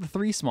why'd they make the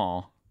 3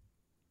 small?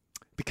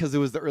 Because it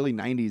was the early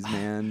 90s,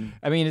 man.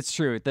 I mean, it's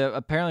true.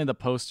 Apparently the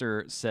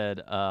poster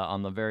said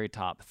on the very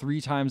top, 3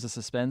 times the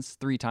suspense,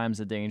 3 times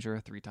the danger,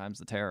 3 times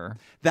the terror.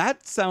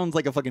 That sounds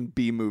like a fucking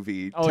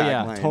B-movie tagline.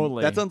 Yeah,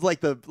 totally. That sounds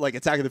like the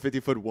Attack of the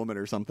 50-Foot Woman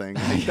or something.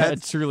 Yeah,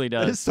 it truly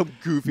does. That is some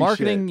goofy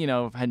marketing,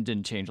 shit.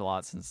 Didn't change a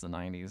lot since the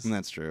 90s.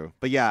 That's true.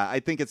 But yeah,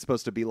 I think it's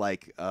supposed to be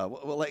like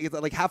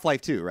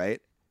Half-Life 2,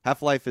 right?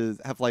 Half-Life is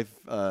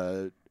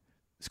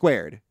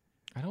squared.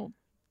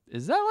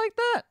 Is that like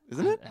that?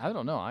 Isn't it? I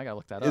don't know. I gotta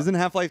look that up. Isn't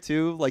Half-Life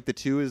 2 like the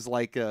 2 is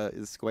like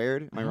is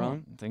squared? Am I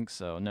wrong? I think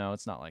so. No,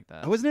 it's not like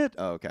that. Oh, isn't it?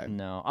 Oh, okay.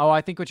 No. Oh,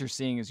 I think what you're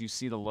seeing is you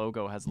see the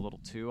logo has a little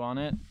 2 on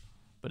it.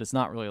 but it's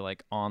not really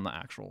like on the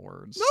actual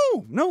words.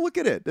 No, look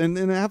at it. And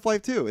in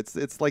Half-Life 2,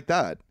 it's like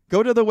that.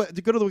 Go to the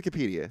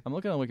Wikipedia. I'm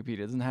looking on Wikipedia.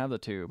 It doesn't have the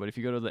 2, but if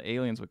you go to the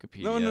Aliens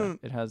Wikipedia, no.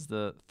 It has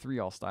the 3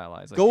 all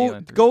stylized.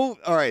 Like Go.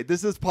 All right,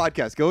 this is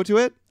podcast. Go to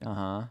it.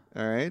 All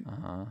right.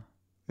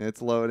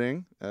 It's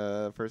loading.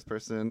 First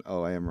person.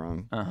 Oh, I am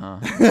wrong.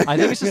 I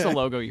think it's just the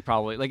logo. You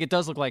probably like. It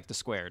does look like the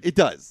squared. It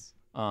does.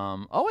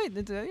 Oh wait,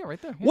 yeah, right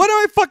there. Yeah. What am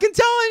I fucking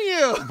telling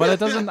you? But it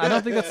doesn't. I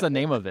don't think that's the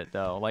name of it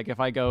though. Like if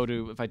I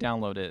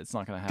download it, it's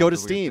not gonna have. Go to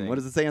Steam. What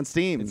does it say on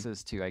Steam? It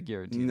says 2. I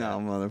guarantee. No,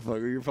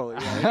 motherfucker, you're probably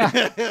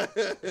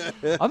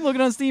right. I'm looking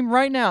on Steam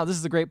right now. This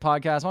is a great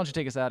podcast. Why don't you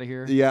take us out of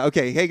here? Yeah.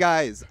 Okay. Hey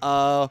guys.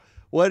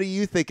 What do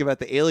you think about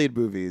the Alien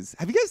movies?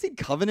 Have you guys seen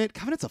Covenant?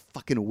 Covenant's a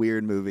fucking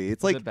weird movie.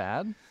 It's like is it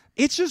bad?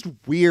 It's just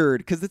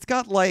weird because it's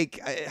got like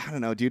I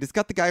don't know, dude. It's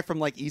got the guy from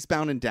like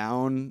Eastbound and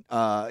Down.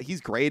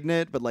 He's great in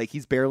it, but like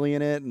he's barely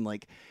in it. And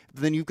like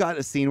then you've got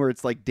a scene where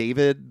it's like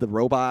David the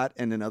robot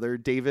and another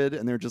David,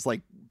 and they're just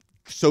like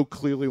so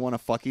clearly want to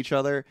fuck each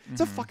other. It's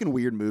a fucking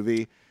weird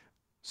movie.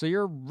 So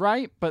you're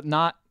right, but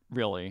not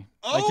really.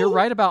 Like you're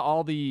right about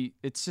all the.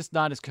 It's just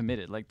not as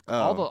committed. Like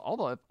all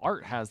the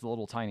art has the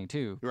little tiny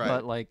too, right.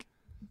 But like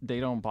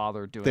they don't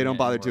bother doing. They don't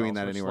bother doing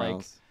else, that anywhere like,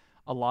 else.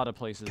 A lot of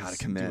places Gotta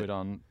commit. do it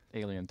on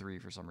Alien 3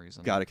 for some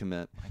reason. Gotta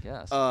commit. I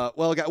guess.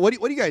 Well, what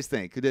do you guys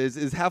think?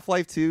 Is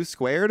Half-Life 2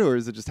 squared or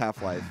is it just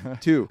Half-Life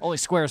 2? Only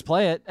squares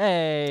play it.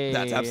 Hey.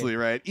 That's absolutely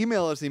right.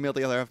 Email us,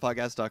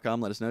 email@theotherhalfpodcast.com.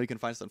 Let us know. You can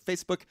find us on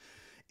Facebook,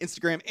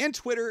 Instagram, and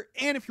Twitter.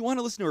 And if you want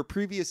to listen to our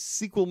previous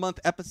sequel month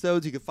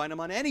episodes, you can find them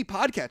on any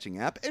podcatching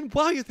app. And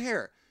while you're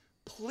there,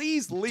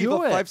 please leave a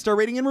 5-star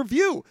rating and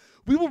review.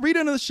 We will read it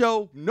on the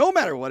show no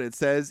matter what it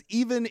says,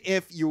 even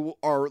if you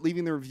are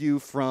leaving the review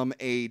from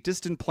a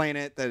distant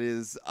planet that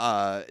is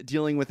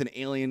dealing with an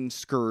alien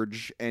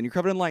scourge and you're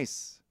covered in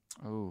lice.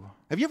 Oh.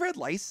 Have you ever had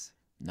lice?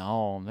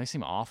 No, they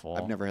seem awful.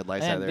 I've never had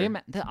lice either.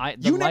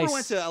 You never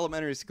went to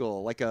elementary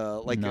school,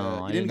 No,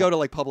 you didn't go to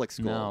like public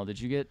school. No,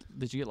 did you get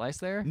lice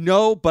there?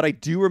 No, but I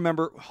do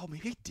remember. Oh,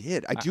 maybe I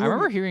did. I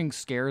remember hearing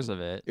scares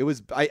of it. It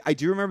was. I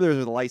do remember there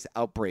was a lice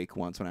outbreak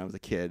once when I was a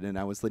kid, and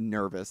I was like,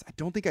 nervous. I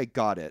don't think I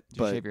got it. Did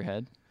you shave your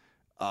head?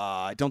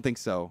 I don't think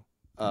so.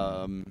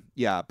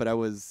 Yeah, but it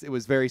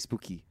was very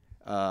spooky.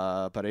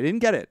 But I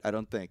didn't get it. I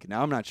don't think.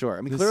 Now I'm not sure.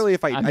 I mean, clearly, I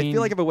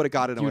feel like if I would have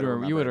got it, you would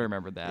have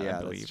remembered that. Yeah,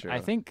 I believe. that's true. I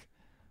think.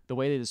 The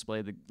way they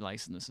display the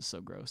lice in this is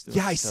so gross.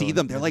 Yeah, I see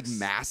them. They're like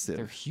massive.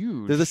 They're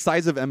huge. They're the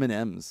size of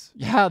M&Ms.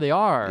 Yeah, they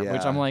are. Yeah.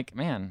 Which I'm like,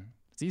 man,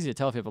 it's easy to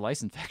tell if you have a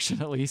lice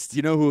infection at least.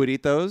 You know who would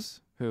eat those?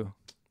 Who?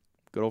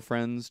 Good old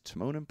friends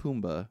Timon and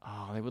Pumbaa.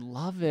 Oh, they would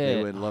love it.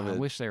 They would love it. I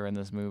wish they were in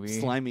this movie.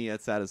 Slimy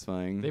yet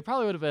satisfying. They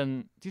probably would have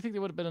been. Do you think they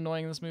would have been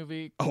annoying in this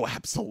movie? Oh,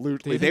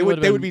 absolutely. They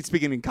would be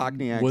speaking in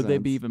Cockney accents. Would they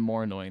be even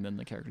more annoying than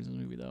the characters in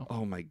the movie, though?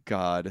 Oh my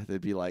God,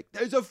 they'd be like,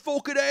 "There's a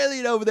fucking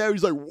alien over there."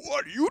 He's like,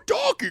 "What are you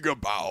talking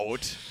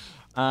about?"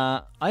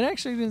 I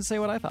actually didn't say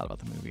what I thought about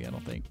the movie. I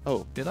don't think.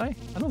 Oh, did I?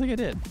 I don't think I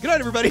did. Good night,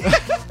 everybody.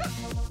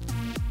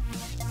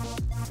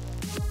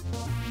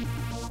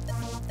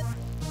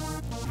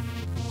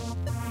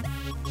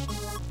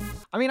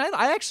 I mean,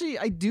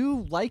 I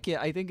do like it.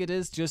 I think it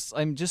is just,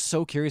 I'm just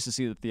so curious to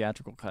see the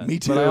theatrical cut. Me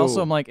too. But I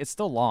also am like, it's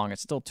still long.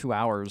 It's still 2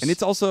 hours. And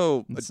it's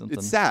also,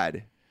 it's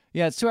sad.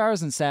 Yeah, it's 2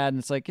 hours and sad. And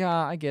it's like, yeah,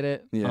 I get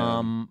it.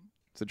 Yeah.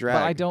 It's a drag.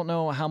 But I don't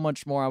know how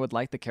much more I would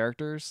like the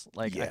characters.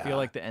 Like, I feel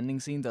like the ending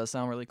scene does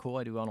sound really cool.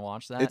 I do want to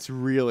watch that. It's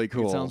really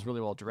cool. It sounds really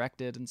well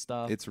directed and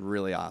stuff. It's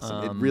really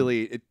awesome.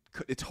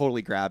 It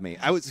totally grabbed me.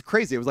 I was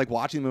crazy. It was like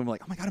watching the movie,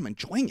 like, oh my God, I'm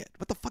enjoying it.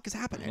 What the fuck is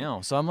happening? I know.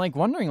 So I'm like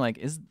wondering, like,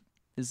 is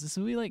this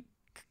movie like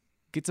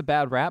gets a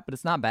bad rap, but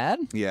it's not bad?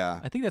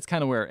 Yeah. I think that's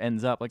kind of where it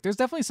ends up. Like, there's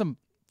definitely some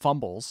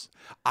fumbles.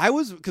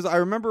 Because I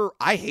remember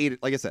I hated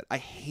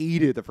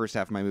the first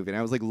half of my movie, and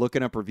I was like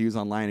looking up reviews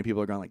online, and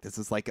people are going like, this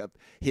is like a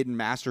hidden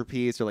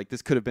masterpiece, or like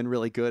this could have been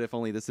really good if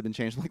only this had been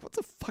changed. I'm like, what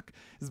the fuck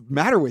is the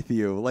matter with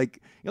you?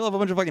 Like, you'll have a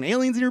bunch of fucking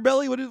aliens in your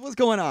belly? What's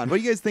going on? What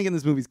do you guys thinking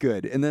this movie's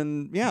good? And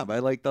then by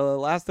like the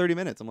last 30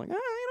 minutes, I'm like, you know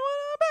what,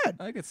 not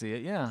bad. I could see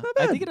it. Yeah, not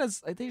bad. I think it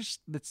has. I think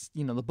it's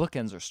the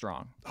bookends are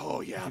strong.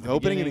 Oh yeah, the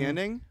opening and the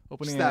ending.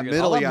 Opening that and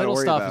middle, all that you gotta middle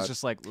worry stuff about. is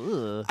just like,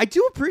 ugh. I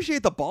do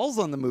appreciate the balls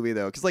on the movie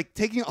though, because like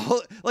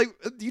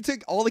you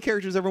take all the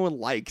characters everyone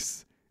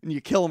likes and you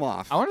kill them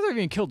off. I wonder if they're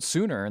being killed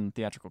sooner in the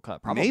theatrical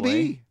cut. Probably.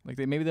 Maybe. Like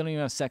maybe they don't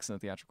even have sex in the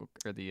theatrical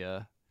or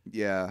the.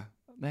 Yeah.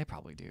 They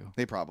probably do.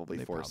 They probably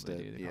forced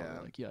it. They yeah.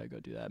 Probably, like, yeah, go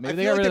do that. I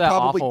Maybe feel like they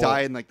probably awful,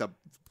 die in like the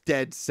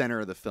dead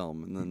center of the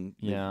film, and then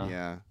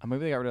yeah.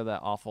 Maybe they got rid of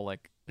that awful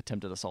like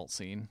attempted assault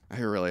scene. I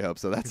really hope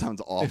so. That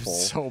sounds awful.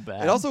 It's so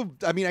bad. It also,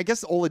 I mean, I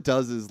guess all it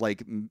does is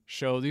like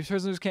show these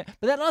prisoners can't.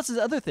 But that's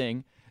the other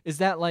thing is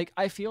that like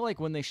I feel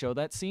like when they show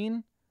that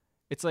scene,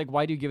 it's like,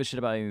 why do you give a shit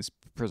about any of these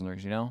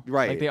prisoners? You know,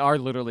 right? Like they are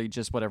literally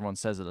just what everyone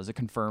says it is. It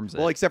confirms it.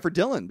 Well, except for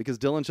Dylan, because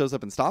Dylan shows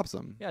up and stops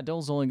him. Yeah,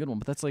 Dylan's the only good one,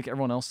 but that's like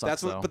everyone else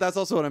sucks. But that's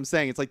also what I'm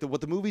saying. It's like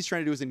what the movie's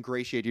trying to do is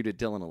ingratiate you to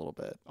Dylan a little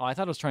bit. Oh, I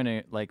thought it was trying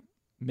to like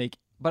make.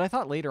 But I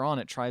thought later on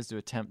it tries to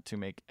attempt to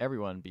make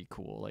everyone be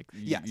cool. Like,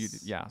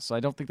 yes. So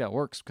I don't think that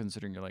works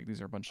considering you're like, these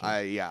are a bunch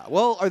of. Yeah.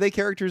 Well, are they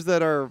characters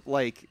that are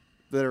like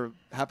that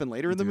happen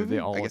later in the movie?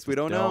 I guess we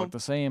don't know. They all look the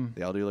same.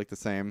 They all do look the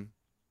same.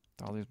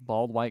 All these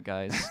bald white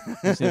guys.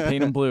 Just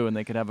paint them blue and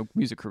they could have a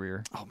music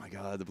career. Oh my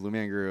God, the Blue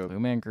Man Group. Blue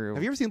Man Group.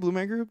 Have you ever seen Blue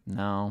Man Group?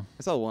 No.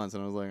 I saw it once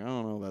and I was like, I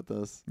don't know about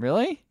this.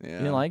 Really? Yeah. You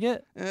didn't like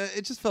it?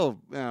 It just felt,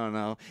 I don't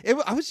know.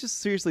 I was just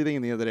seriously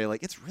thinking the other day,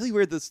 like, it's really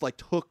weird this like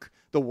took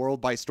the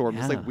world by storm.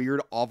 Yeah. This like weird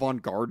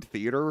avant-garde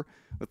theater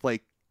with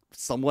like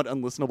somewhat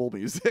unlistenable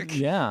music.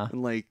 Yeah.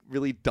 And like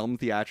really dumb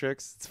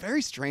theatrics. It's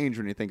very strange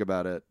when you think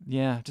about it.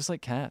 Yeah, just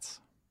like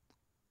Cats.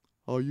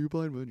 Are you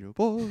blind when you're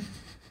born?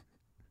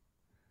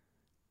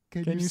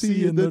 Can you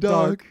see in the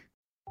dark?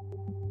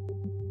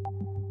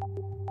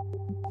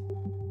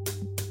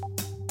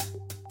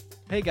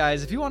 Hey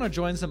guys, if you want to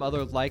join some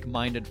other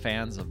like-minded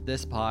fans of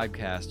this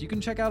podcast, you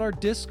can check out our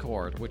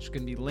Discord, which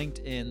can be linked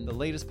in the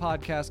latest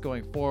podcast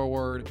going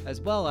forward,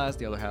 as well as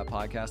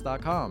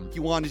theotherhalfpodcast.com. If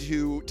you wanted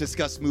to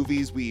discuss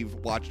movies we've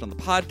watched on the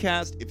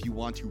podcast, if you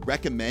want to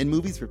recommend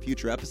movies for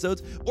future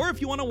episodes, or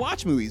if you want to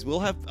watch movies, we'll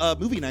have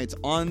movie nights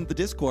on the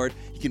Discord.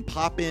 You can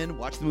pop in,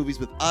 watch the movies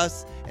with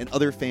us and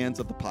other fans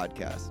of the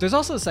podcast. There's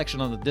also a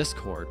section on the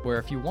Discord where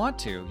if you want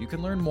to, you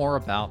can learn more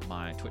about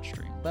my Twitch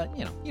stream. But,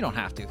 you don't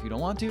have to if you don't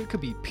want to. It could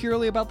be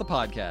purely about the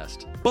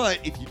podcast.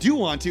 But if you do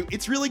want to,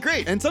 it's really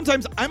great. And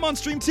sometimes I'm on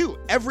stream too,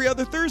 every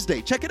other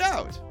Thursday. Check it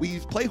out. We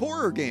play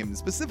horror games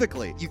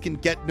specifically. You can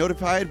get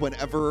notified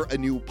whenever a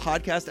new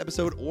podcast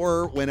episode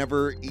or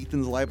whenever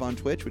Ethan's live on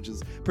Twitch, which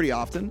is pretty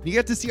often. You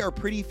get to see our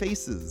pretty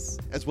faces,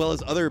 as well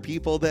as other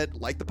people that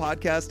like the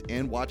podcast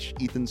and watch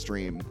Ethan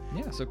stream.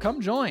 Yeah, so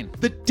come join.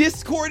 The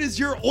Discord is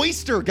your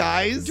oyster,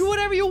 guys. Do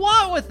whatever you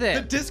want with it.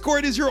 The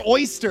Discord is your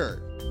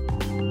oyster.